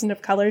what a person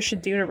of color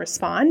should do to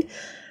respond.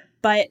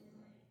 But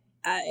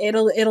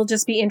it'll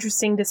just be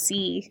interesting to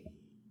see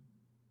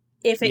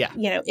if it,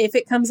 if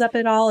it comes up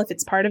at all, if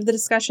it's part of the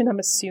discussion. I'm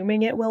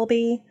assuming it will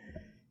be.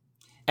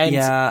 And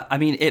I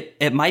mean,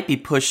 it might be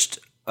pushed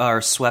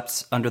or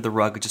swept under the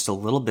rug just a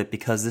little bit,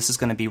 because this is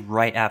going to be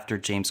right after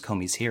James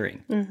Comey's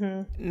hearing.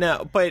 Mm-hmm.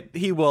 No, but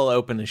he will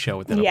open the show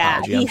with an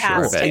apology, I'm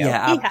sure of it. He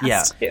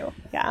has to.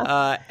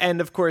 Yeah. And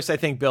of course, I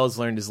think Bill's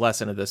learned his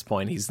lesson at this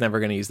point. He's never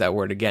going to use that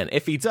word again.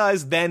 If he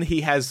does, then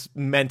he has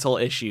mental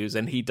issues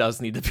and he does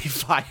need to be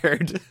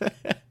fired.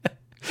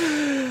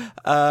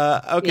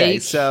 Okay,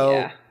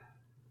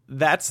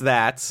 that's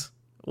that.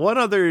 One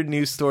other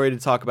news story to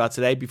talk about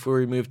today before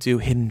we move to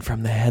Hidden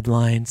from the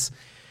Headlines.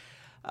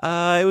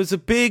 It was a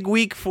big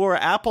week for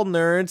Apple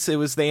nerds. It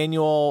was the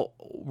annual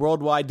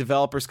Worldwide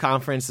Developers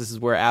Conference. This is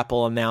where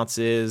Apple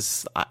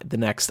announces the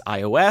next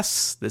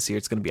iOS. This year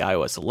it's going to be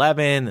iOS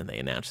 11, and they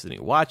announced the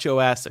new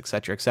watchOS,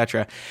 etc.,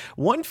 etc.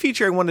 One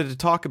feature I wanted to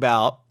talk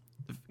about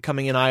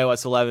coming in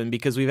iOS 11,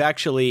 because we've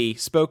actually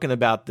spoken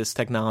about this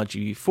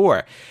technology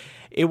before.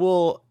 It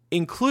will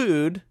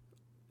include...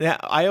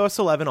 iOS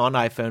 11 on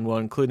iPhone will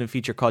include a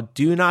feature called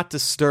Do Not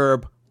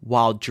Disturb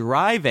While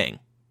Driving.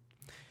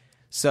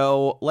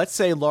 So let's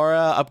say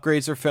Laura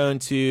upgrades her phone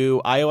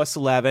to iOS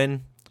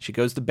 11. She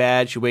goes to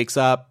bed. She wakes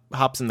up,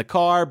 hops in the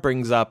car,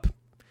 brings up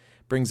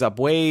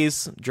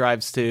Waze,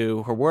 drives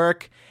to her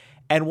work.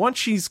 And once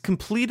she's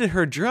completed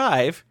her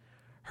drive,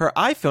 her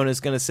iPhone is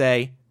going to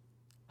say,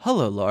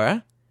 "Hello,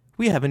 Laura.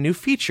 We have a new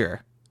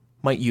feature.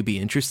 Might you be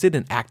interested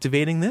in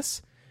activating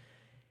this?"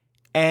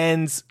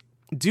 And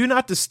Do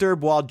Not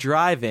Disturb While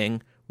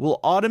Driving will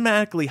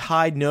automatically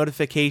hide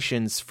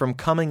notifications from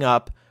coming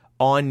up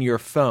on your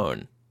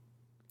phone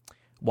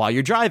while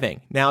you're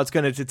driving. Now it's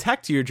going to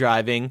detect you're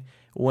driving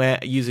when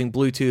using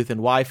Bluetooth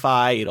and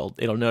Wi-Fi.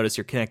 It'll notice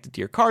you're connected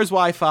to your car's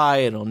Wi-Fi.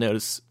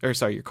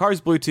 Your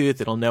car's Bluetooth.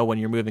 It'll know when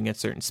you're moving at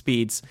certain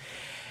speeds.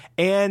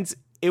 And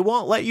it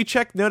won't let you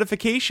check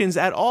notifications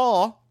at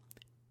all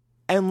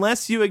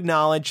unless you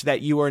acknowledge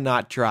that you are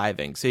not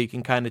driving. So you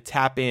can kind of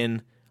tap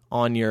in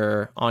on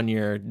your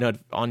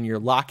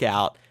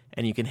lockout,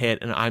 and you can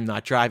hit an "I'm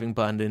not driving"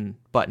 button,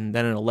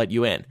 then it'll let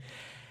you in.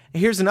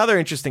 Here's another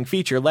interesting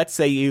feature. Let's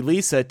say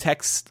Elisa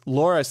texts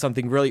Laura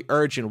something really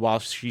urgent while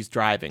she's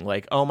driving,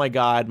 like, "Oh my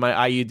God,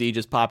 my IUD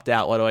just popped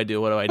out. What do I do?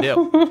 What do I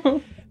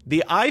do?"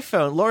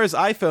 Laura's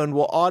iPhone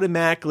will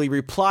automatically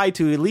reply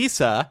to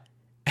Elisa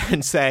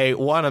and say,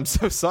 one, "I'm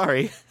so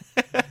sorry,"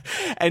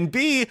 and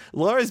B,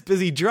 "Laura's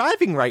busy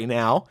driving right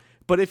now,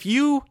 but if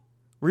you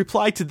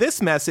reply to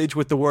this message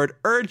with the word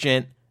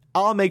urgent,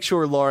 I'll make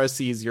sure Laura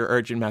sees your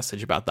urgent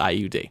message about the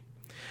IUD."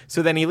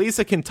 So then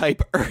Elisa can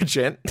type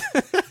urgent,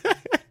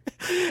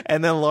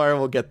 and then Laura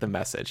will get the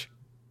message.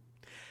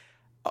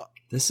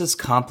 This is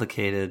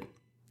complicated.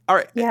 All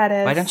right. Yeah, it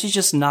is. Why don't you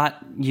just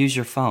not use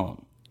your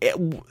phone?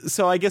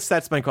 So I guess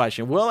that's my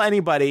question. Will any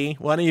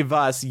of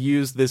us,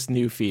 use this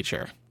new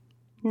feature?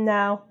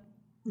 No.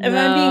 If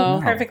I'm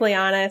being perfectly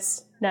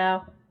honest,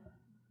 no.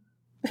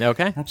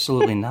 Okay.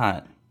 Absolutely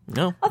not.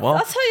 No,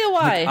 I'll tell you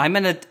why.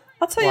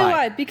 I'll tell you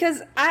why.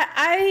 Because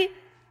I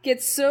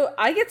get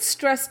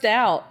stressed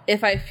out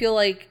if I feel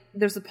like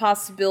there's a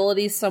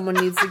possibility someone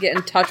needs to get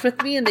in touch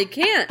with me and they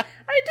can't.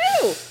 I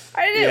do.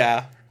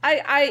 Yeah.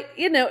 I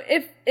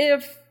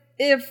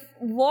if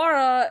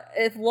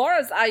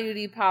Laura's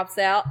IUD pops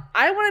out,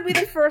 I want to be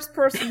the first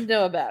person to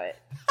know about it.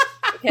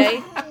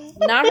 Okay?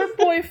 Not her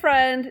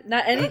boyfriend,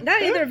 not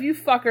either of you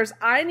fuckers.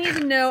 I need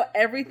to know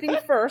everything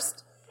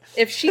first.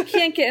 If she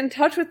can't get in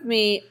touch with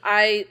me,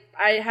 I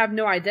have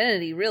no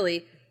identity,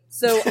 really.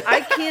 So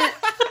I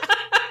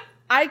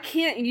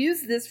can't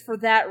use this for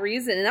that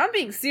reason. And I'm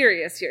being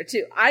serious here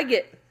too. I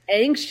get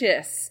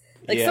anxious.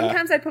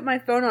 Sometimes I put my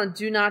phone on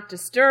do not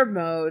disturb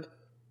mode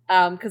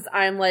because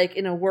I'm like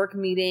in a work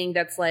meeting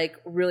that's like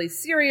really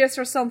serious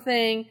or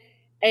something,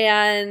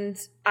 and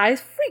I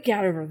freak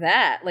out over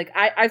that. Like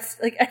I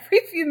like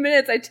every few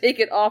minutes I take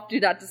it off do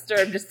not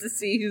disturb just to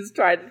see who's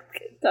trying to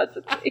get in touch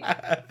with me.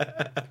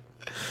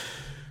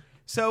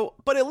 So,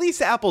 but at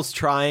least Apple's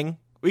trying.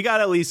 We got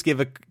to at least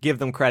give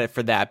them credit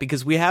for that,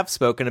 because we have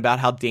spoken about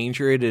how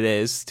dangerous it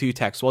is to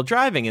text while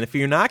driving. And if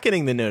you're not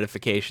getting the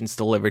notifications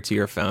delivered to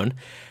your phone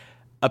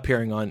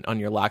appearing on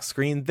your lock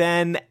screen,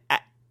 then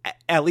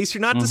at least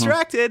you're not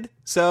distracted.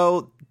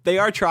 So they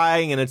are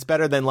trying, and it's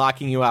better than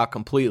locking you out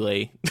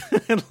completely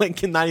and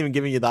like not even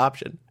giving you the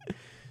option.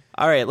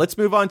 All right, let's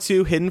move on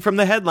to Hidden from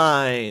the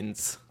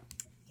Headlines.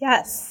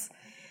 Yes.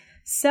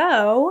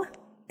 So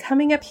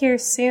coming up here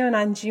soon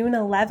on June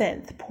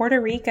 11th,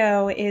 Puerto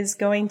Rico is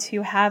going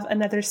to have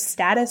another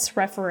status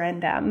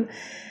referendum.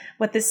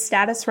 What this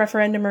status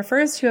referendum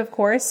refers to, of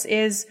course,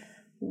 is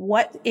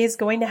what is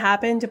going to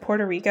happen to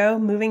Puerto Rico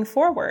moving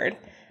forward.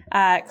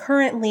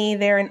 Currently,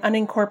 they're an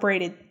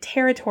unincorporated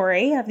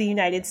territory of the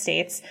United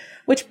States,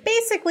 which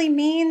basically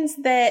means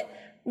that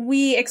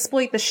we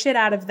exploit the shit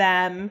out of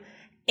them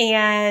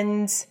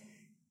and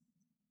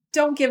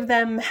don't give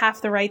them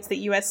half the rights that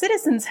U.S.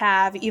 citizens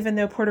have, even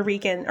though Puerto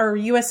Rican or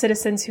U.S.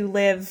 citizens who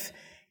live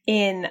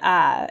in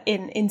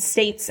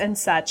states and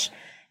such,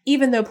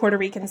 even though Puerto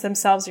Ricans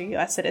themselves are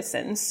U.S.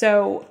 citizens.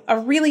 So a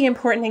really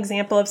important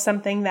example of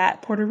something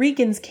that Puerto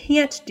Ricans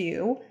can't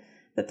do,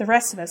 that the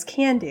rest of us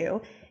can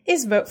do,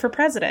 is vote for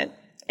president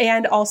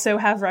and also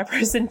have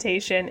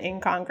representation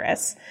in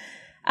Congress.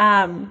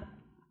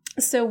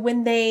 So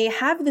when they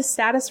have the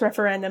status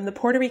referendum, the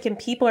Puerto Rican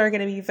people are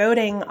going to be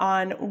voting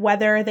on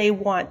whether they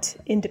want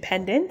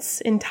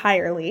independence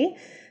entirely,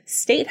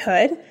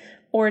 statehood,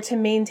 or to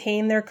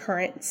maintain their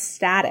current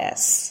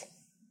status.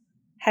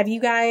 Have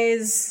you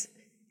guys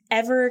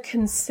ever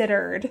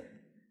considered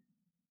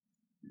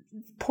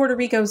Puerto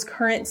Rico's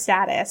current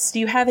status? Do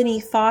you have any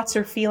thoughts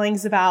or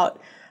feelings about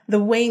the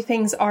way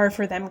things are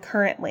for them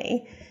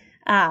currently?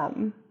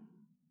 Were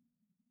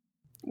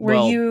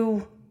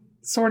you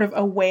sort of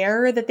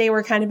aware that they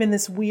were kind of in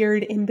this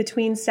weird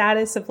in-between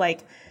status of like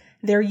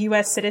they're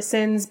U.S.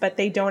 citizens, but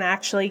they don't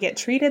actually get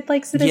treated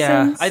like citizens?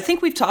 Yeah, I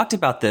think we've talked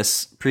about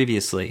this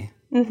previously.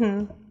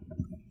 Mm-hmm.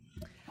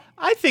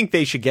 I think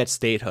they should get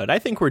statehood. I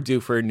think we're due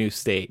for a new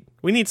state.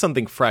 We need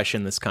something fresh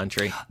in this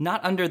country.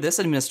 Not under this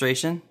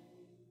administration.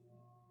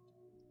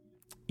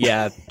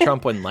 Yeah,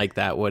 Trump wouldn't like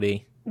that, would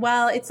he?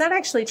 Well, it's not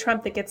actually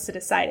Trump that gets to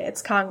decide it.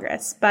 It's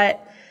Congress.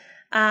 But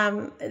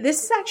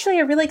this is actually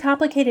a really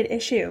complicated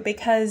issue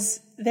because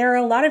there are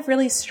a lot of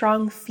really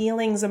strong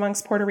feelings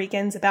amongst Puerto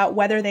Ricans about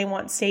whether they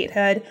want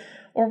statehood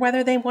or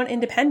whether they want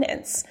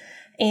independence.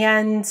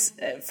 And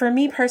for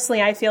me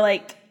personally, I feel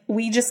like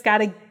we just got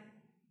to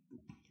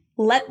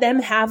let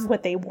them have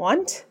what they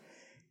want.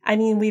 I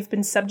mean, we've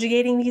been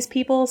subjugating these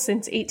people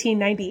since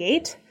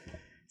 1898,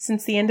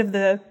 since the end of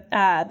the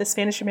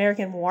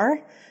Spanish-American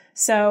War.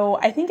 So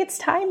I think it's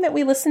time that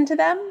we listen to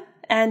them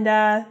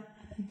and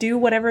do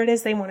whatever it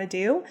is they want to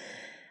do.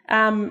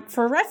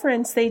 For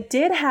reference, they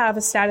did have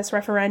a status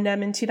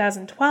referendum in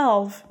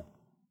 2012,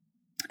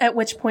 at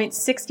which point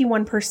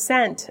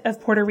 61%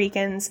 of Puerto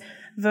Ricans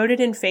voted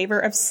in favor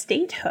of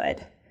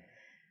statehood.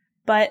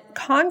 But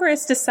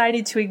Congress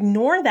decided to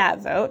ignore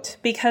that vote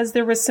because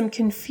there was some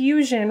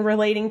confusion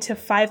relating to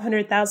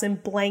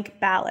 500,000 blank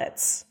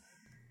ballots.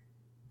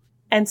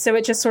 And so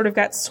it just sort of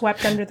got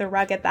swept under the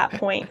rug at that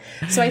point.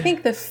 So I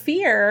think the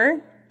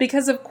fear,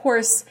 because of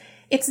course,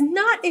 it's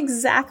not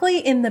exactly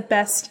in the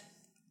best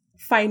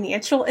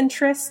financial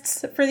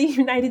interests for the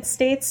United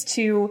States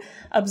to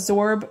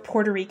absorb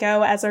Puerto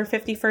Rico as our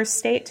 51st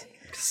state.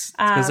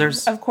 Because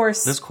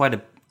there's quite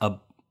a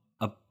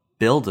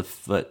bill to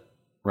foot,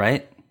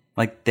 right?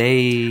 Like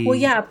they... Well,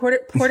 yeah,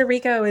 Puerto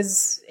Rico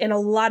is in a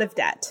lot of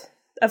debt.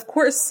 Of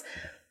course,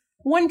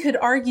 one could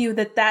argue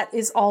that that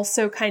is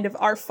also kind of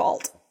our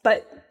fault,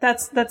 but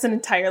that's an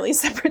entirely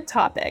separate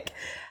topic.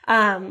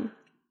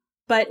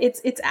 But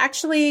it's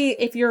actually,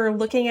 if you're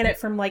looking at it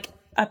from like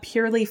a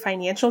purely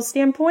financial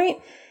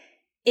standpoint,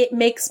 it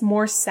makes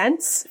more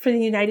sense for the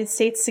United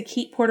States to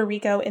keep Puerto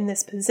Rico in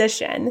this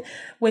position,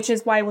 which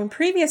is why when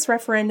previous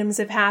referendums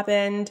have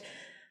happened,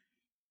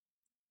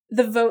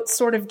 the vote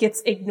sort of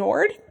gets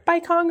ignored by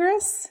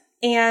Congress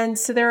And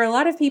so there are a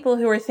lot of people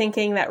who are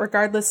thinking that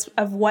regardless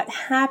of what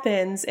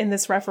happens in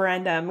this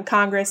referendum,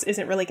 Congress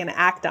isn't really going to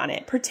act on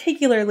it,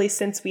 particularly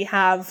since we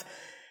have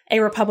a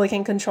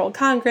Republican-controlled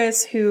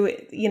Congress who,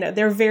 you know,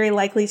 they're very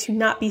likely to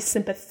not be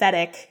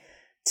sympathetic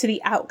to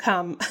the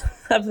outcome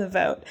of the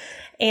vote.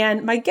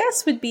 And my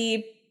guess would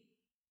be,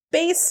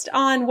 based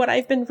on what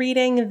I've been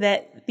reading,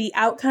 that the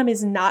outcome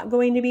is not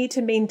going to be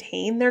to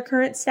maintain their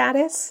current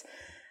status.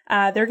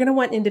 They're going to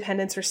want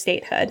independence or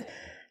statehood,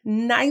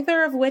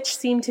 neither of which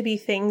seem to be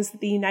things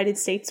that the United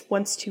States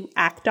wants to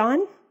act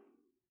on.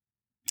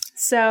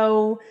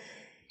 So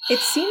it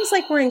seems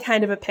like we're in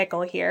kind of a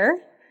pickle here.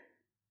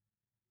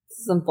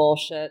 Some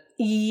bullshit.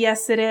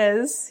 Yes, it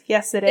is.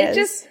 Yes, it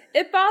is.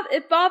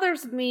 It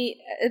bothers me.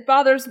 It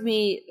bothers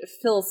me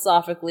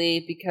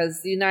philosophically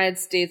because the United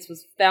States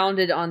was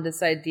founded on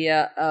this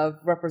idea of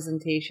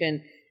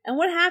representation. And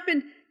what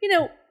happened, you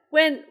know,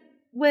 when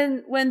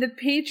the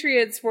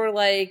Patriots were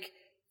like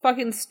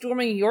fucking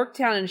storming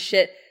Yorktown and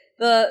shit,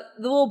 the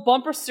little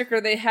bumper sticker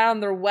they had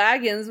on their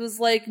wagons was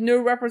like no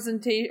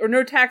representation or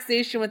no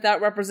taxation without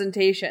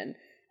representation.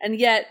 And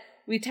yet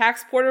we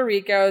taxed Puerto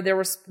Rico. They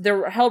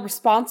were held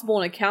responsible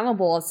and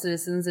accountable as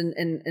citizens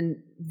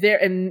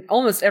in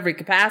almost every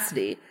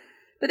capacity.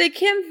 But they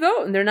can't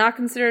vote and they're not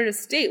considered a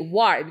state.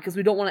 Why? Because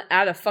we don't want to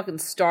add a fucking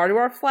star to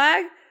our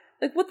flag?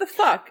 Like, what the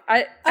fuck?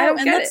 I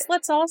don't get it.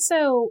 Let's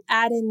also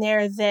add in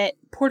there that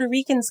Puerto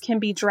Ricans can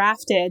be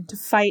drafted to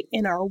fight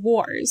in our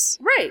wars.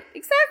 Right,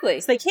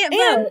 exactly. So they can't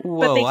vote,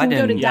 but they can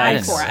go to die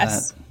for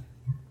us.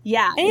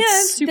 Yeah, and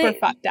it's super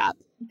fucked up.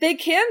 They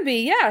can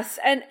be, yes.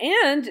 And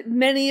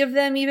many of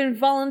them even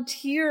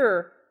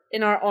volunteer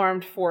in our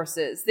armed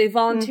forces. They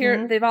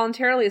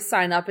voluntarily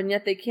sign up, and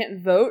yet they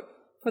can't vote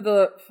for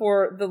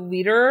the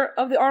leader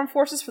of the armed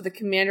forces, for the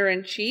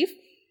commander-in-chief.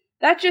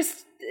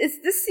 This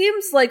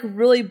seems like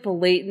really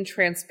blatant,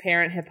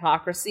 transparent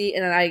hypocrisy,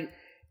 and I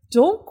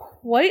don't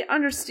quite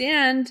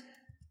understand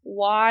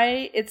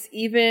why it's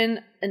even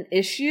an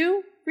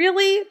issue,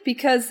 really,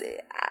 because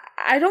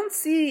I don't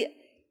see,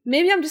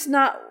 maybe I'm just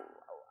not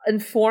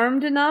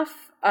informed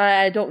enough,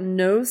 I don't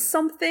know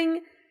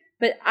something,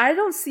 but I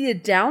don't see a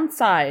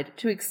downside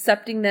to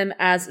accepting them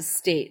as a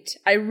state.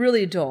 I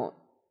really don't.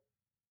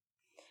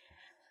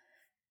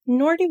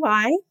 Nor do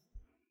I.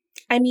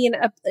 I mean,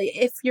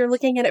 if you're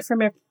looking at it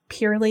from a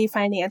purely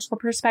financial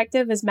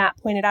perspective, as Matt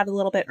pointed out a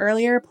little bit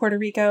earlier, Puerto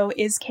Rico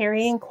is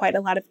carrying quite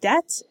a lot of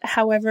debt.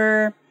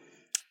 However,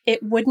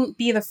 it wouldn't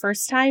be the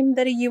first time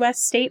that a U.S.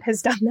 state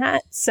has done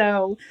that.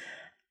 So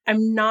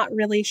I'm not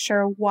really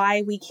sure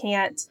why we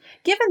can't,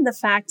 given the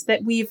fact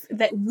that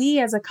we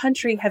as a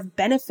country have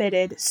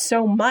benefited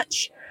so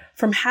much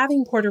from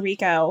having Puerto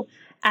Rico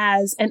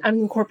as an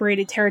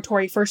unincorporated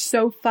territory for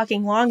so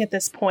fucking long at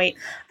this point.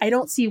 I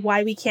don't see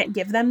why we can't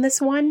give them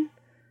this one.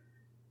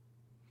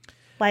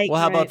 Like,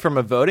 well, how about from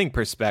a voting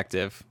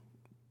perspective?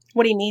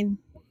 What do you mean?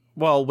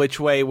 Well,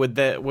 which way would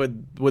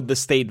the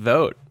state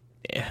vote?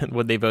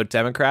 Would they vote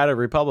Democrat or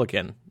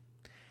Republican?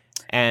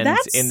 And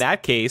in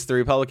that case, the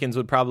Republicans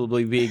would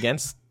probably be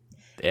against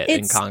it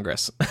in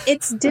Congress.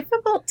 It's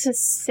difficult to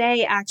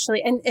say,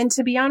 actually. And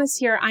to be honest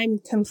here, I'm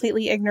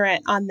completely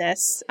ignorant on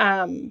this.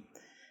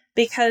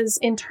 Because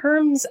in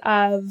terms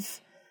of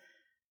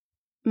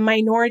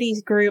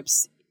minority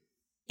groups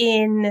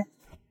within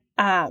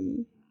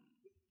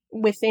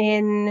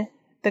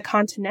the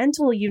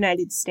continental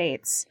United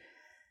States,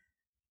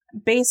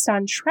 based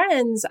on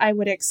trends, I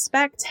would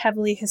expect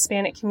heavily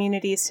Hispanic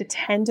communities to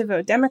tend to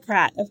vote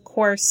Democrat. Of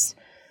course,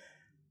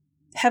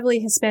 heavily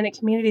Hispanic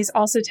communities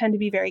also tend to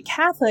be very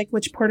Catholic,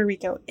 which Puerto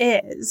Rico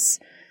is.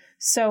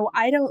 So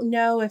I don't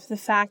know if the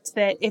fact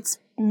that it's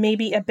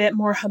maybe a bit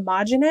more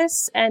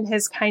homogenous and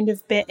is kind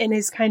of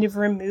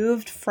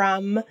removed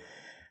from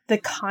the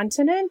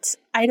continent,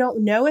 I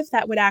don't know if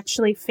that would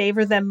actually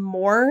favor them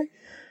more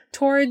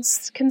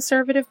towards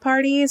conservative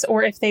parties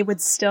or if they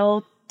would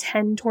still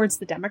tend towards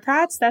the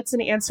Democrats. That's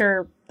an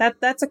answer.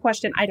 That's a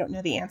question I don't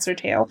know the answer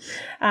to.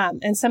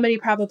 And somebody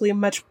probably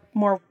much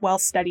more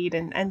well-studied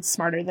and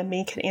smarter than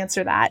me could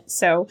answer that.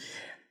 So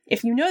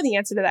if you know the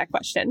answer to that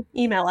question,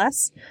 email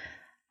us.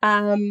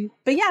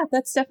 But yeah,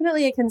 that's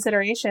definitely a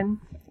consideration,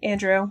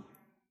 Andrew.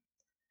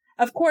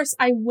 Of course,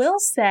 I will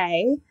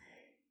say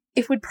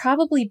it would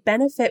probably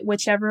benefit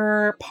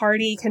whichever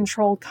party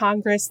controlled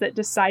Congress that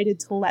decided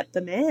to let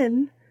them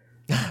in.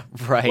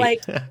 Right.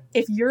 Like,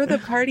 if you're the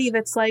party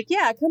that's like,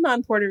 yeah, come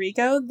on, Puerto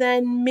Rico,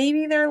 then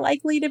maybe they're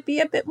likely to be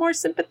a bit more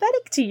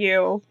sympathetic to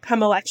you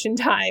come election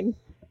time.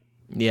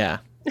 Yeah.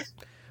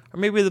 Or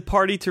maybe the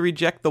party to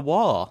reject the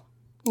wall.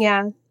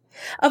 Yeah.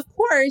 Of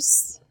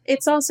course,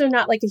 it's also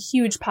not like a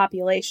huge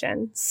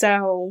population,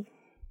 so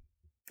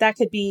that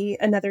could be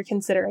another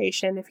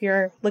consideration if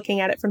you're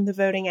looking at it from the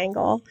voting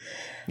angle.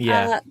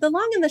 Yeah. The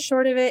long and the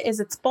short of it is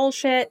it's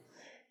bullshit.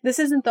 This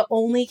isn't the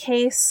only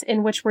case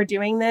in which we're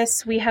doing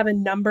this. We have a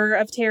number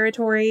of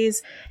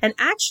territories. And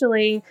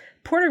actually,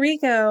 Puerto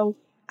Rico,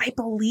 I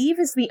believe,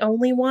 is the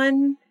only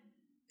one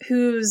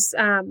whose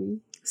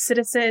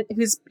citizen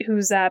whose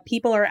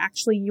people are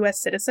actually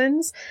U.S.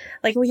 citizens.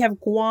 Like we have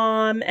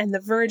Guam and the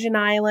Virgin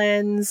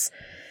Islands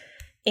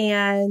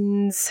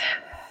and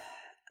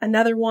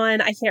another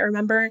one, I can't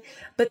remember.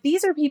 But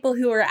these are people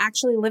who are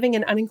actually living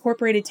in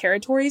unincorporated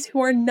territories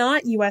who are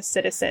not U.S.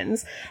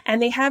 citizens.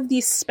 And they have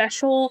these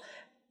special,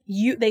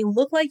 they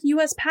look like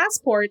U.S.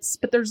 passports,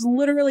 but there's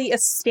literally a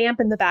stamp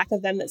in the back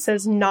of them that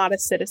says not a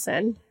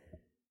citizen.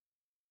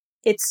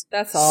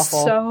 That's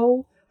awful.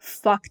 So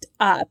fucked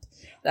up.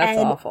 That's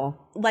awful.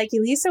 Like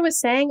Elisa was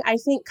saying, I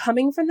think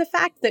coming from the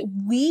fact that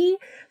we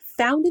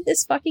founded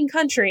this fucking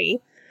country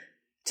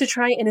to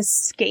try and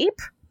escape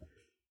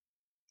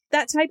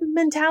that type of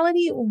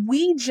mentality,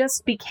 we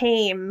just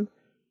became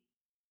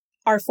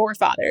our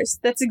forefathers.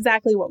 That's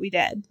exactly what we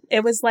did.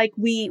 It was like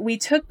we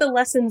took the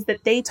lessons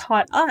that they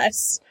taught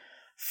us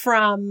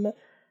from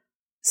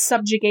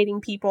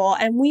subjugating people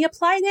and we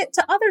applied it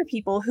to other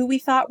people who we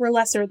thought were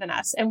lesser than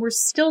us, and we're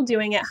still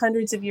doing it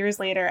hundreds of years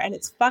later, and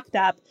it's fucked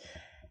up.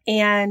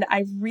 And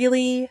I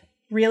really,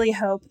 really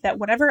hope that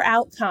whatever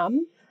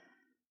outcome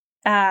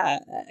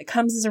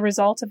comes as a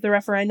result of the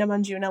referendum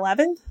on June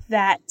 11th,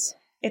 that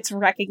it's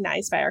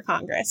recognized by our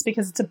Congress,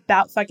 because it's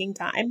about fucking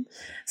time.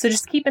 So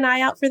just keep an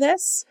eye out for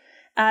this.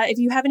 If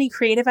you have any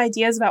creative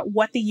ideas about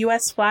what the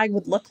U.S. flag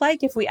would look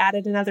like if we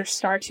added another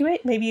star to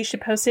it, maybe you should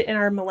post it in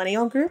our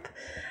millennial group.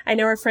 I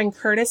know our friend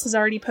Curtis has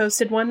already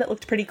posted one that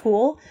looked pretty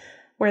cool,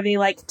 where they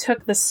like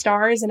took the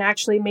stars and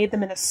actually made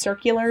them in a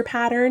circular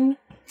pattern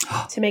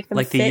to make them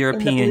like fit the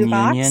European in the blue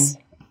Union. box.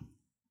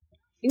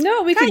 You know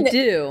what we can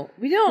do?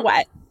 We don't.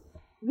 What?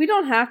 We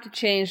don't have to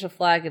change the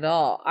flag at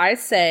all. I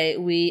say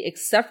we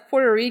accept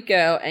Puerto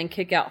Rico and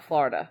kick out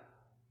Florida.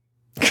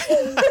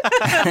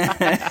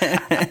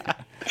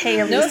 Hey,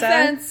 Elisa. No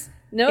offense.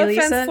 No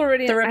Elisa, offense,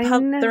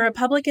 Floridian. the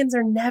Republicans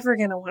are never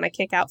going to want to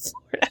kick out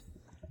Florida.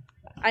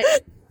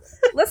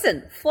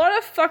 Listen,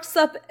 Florida fucks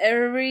up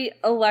every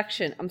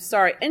election. I'm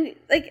sorry. And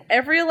like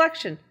every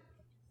election.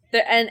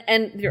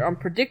 And you're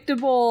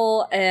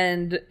unpredictable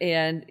and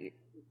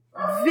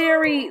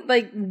very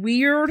like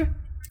weird,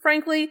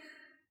 frankly.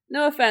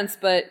 No offense,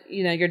 but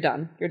you know, you're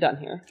done. You're done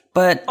here.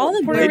 But all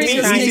the Puerto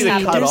Rican easy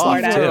to cut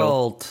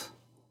off too.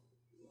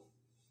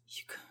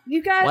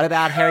 You got. What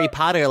about Harry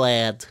Potter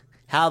Land?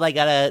 How am I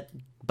gonna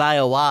buy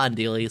a wand,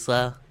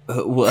 Elisa?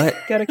 What?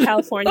 Go to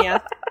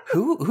California.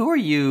 Who are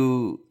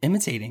you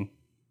imitating?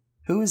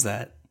 Who is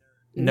that?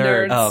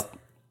 Nerds. Oh.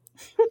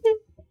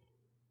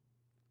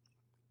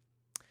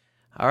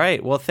 All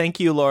right. Well, thank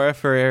you, Laura,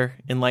 for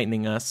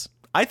enlightening us.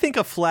 I think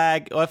a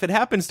flag, if it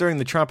happens during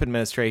the Trump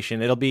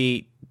administration, it'll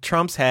be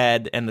Trump's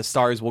head and the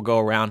stars will go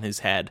around his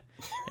head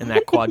and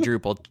that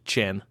quadruple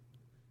chin.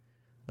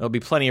 There'll be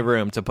plenty of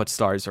room to put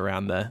stars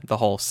around the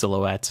whole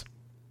silhouette.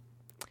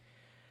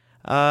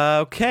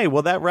 Okay,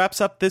 well, that wraps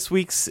up this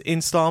week's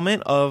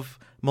installment of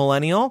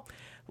Millennial.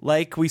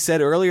 Like we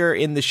said earlier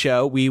in the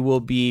show, we will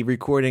be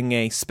recording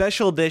a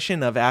special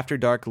edition of After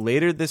Dark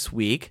later this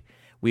week.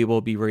 We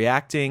will be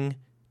reacting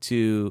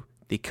to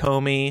the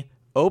Comey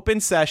open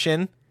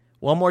session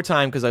one more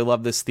time because I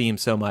love this theme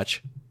so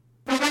much.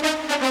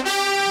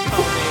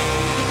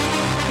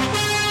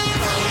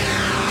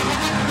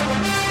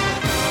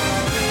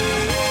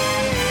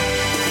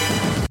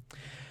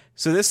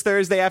 So this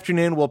Thursday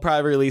afternoon, we'll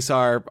probably release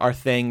our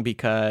thing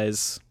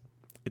because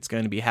it's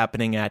going to be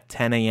happening at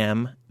 10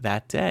 a.m.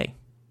 that day.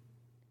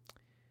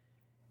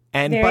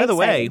 And by the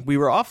way, we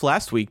were off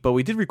last week, but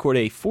we did record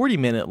a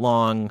 40-minute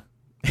long.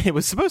 It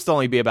was supposed to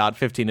only be about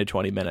 15 to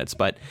 20 minutes,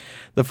 but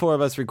the four of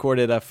us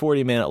recorded a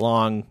 40-minute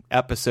long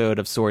episode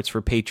of sorts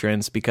for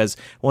patrons because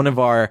one of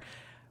our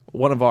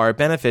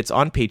benefits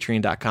on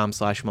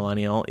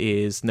patreon.com/millennial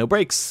is no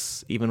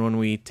breaks, even when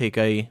we take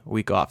a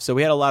week off. So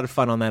we had a lot of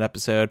fun on that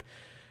episode.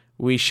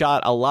 We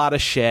shot a lot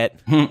of shit.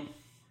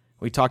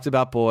 We talked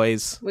about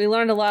boys. We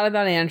learned a lot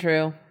about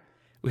Andrew.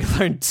 We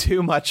learned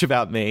too much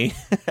about me,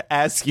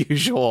 as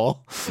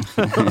usual.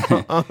 I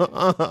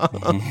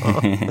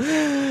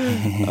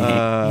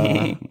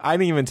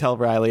didn't even tell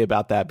Riley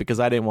about that because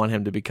I didn't want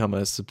him to become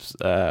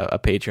a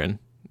patron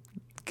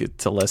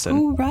to listen.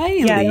 Oh,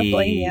 Riley. Yeah, I don't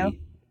blame you.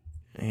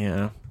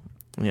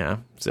 Yeah.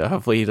 So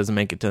hopefully he doesn't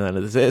make it to the end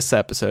of this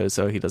episode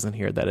so he doesn't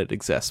hear that it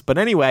exists. But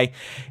anyway,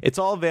 it's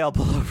all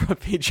available over at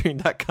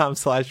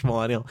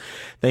patreon.com/millennial.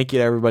 Thank you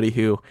to everybody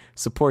who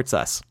supports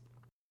us.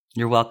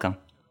 You're welcome.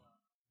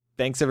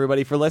 Thanks,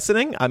 everybody, for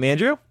listening. I'm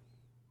Andrew.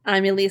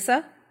 I'm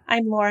Elisa.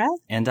 I'm Laura.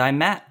 And I'm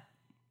Matt.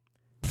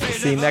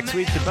 See you next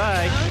week.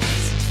 Goodbye.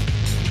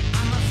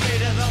 I'm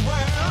afraid of the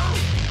world.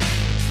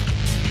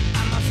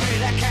 I'm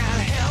afraid I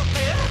can't help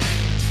it.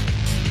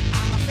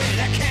 I'm afraid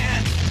I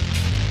can't.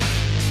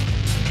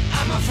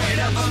 I'm afraid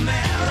of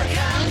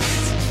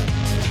Americans.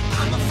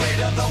 I'm afraid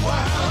of the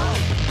world.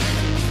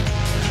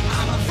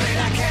 I'm afraid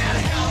I can't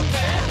help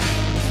it.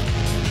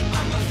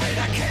 I'm afraid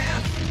I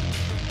can't.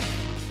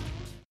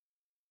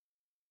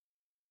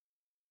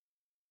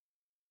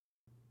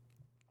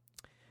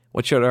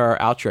 What should our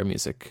outro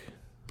music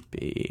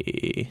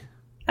be?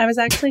 I was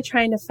actually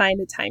trying to find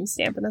a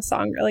timestamp in a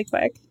song really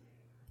quick.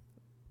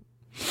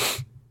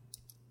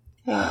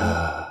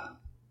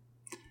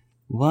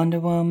 Wonder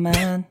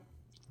Woman.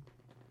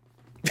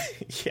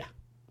 Yeah.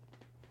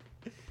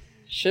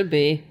 Should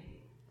be.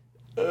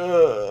 Gal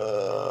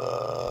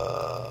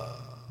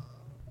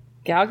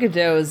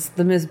Gadot is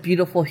the most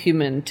beautiful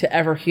human to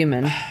ever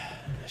human.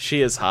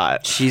 She is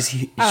hot. She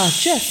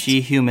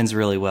humans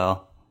really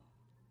well.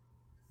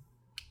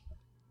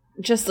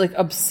 Just like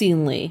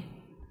obscenely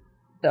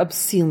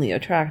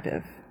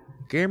attractive.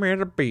 Give me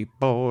the beat,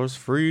 boys.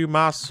 Free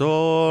my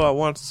soul. I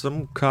want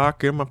some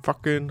cock in my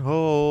fucking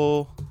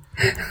hole.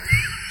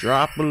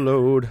 Drop a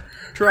load.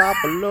 Drop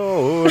a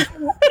load.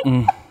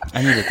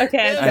 I need it.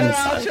 Okay, I'm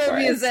Outro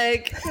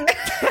music.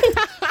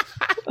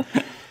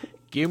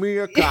 Give me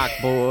your cock,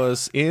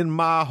 boys, in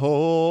my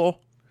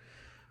hole.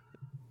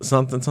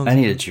 Something. I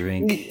need a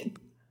drink.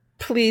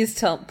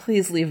 Please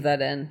leave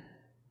that in.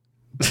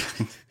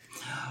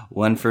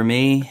 One for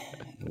me,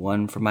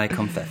 one for my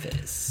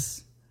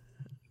confefes.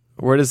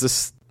 Where does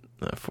this...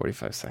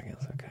 45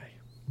 seconds, okay.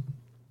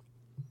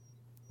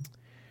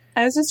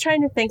 I was just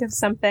trying to think of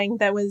something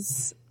that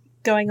was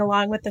going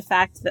along with the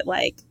fact that,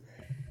 like,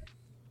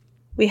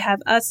 we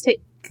have us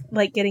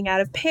getting out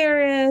of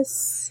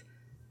Paris,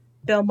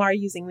 Bill Maher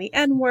using the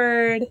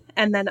N-word,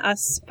 and then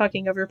us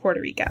fucking over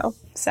Puerto Rico.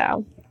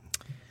 So.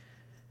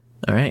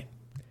 All right.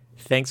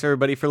 Thanks,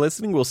 everybody, for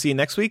listening. We'll see you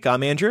next week.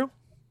 I'm Andrew.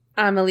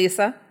 I'm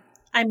Elisa.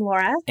 I'm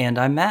Laura. And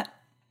I'm Matt.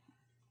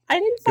 I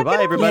didn't fuck Goodbye, it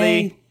up.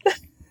 everybody.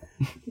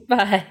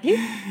 Bye.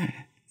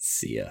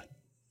 See ya.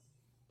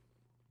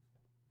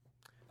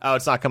 Oh,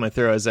 it's not coming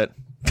through, is it?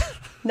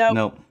 Nope.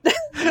 Nope.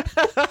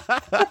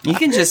 You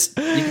can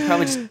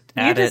probably just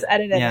add You just it.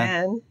 edit it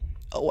in.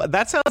 Oh,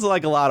 that sounds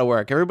like a lot of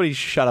work. Everybody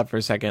shut up for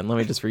a second. Let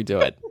me just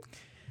redo it.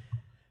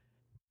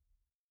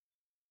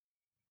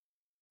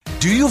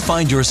 Do you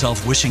find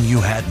yourself wishing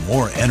you had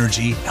more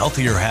energy,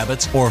 healthier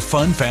habits, or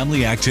fun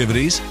family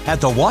activities?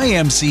 At the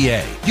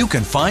YMCA, you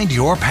can find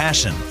your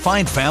passion,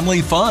 find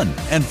family fun,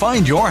 and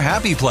find your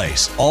happy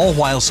place, all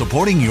while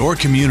supporting your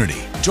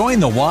community.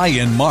 Join the Y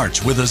in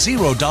March with a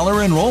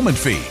 $0 enrollment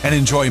fee and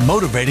enjoy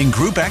motivating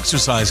group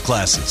exercise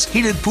classes,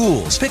 heated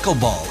pools,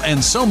 pickleball,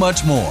 and so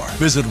much more.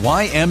 Visit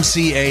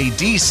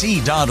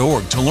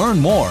ymcadc.org to learn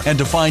more and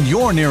to find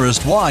your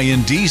nearest Y in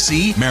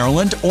DC,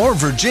 Maryland, or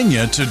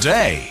Virginia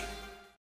today.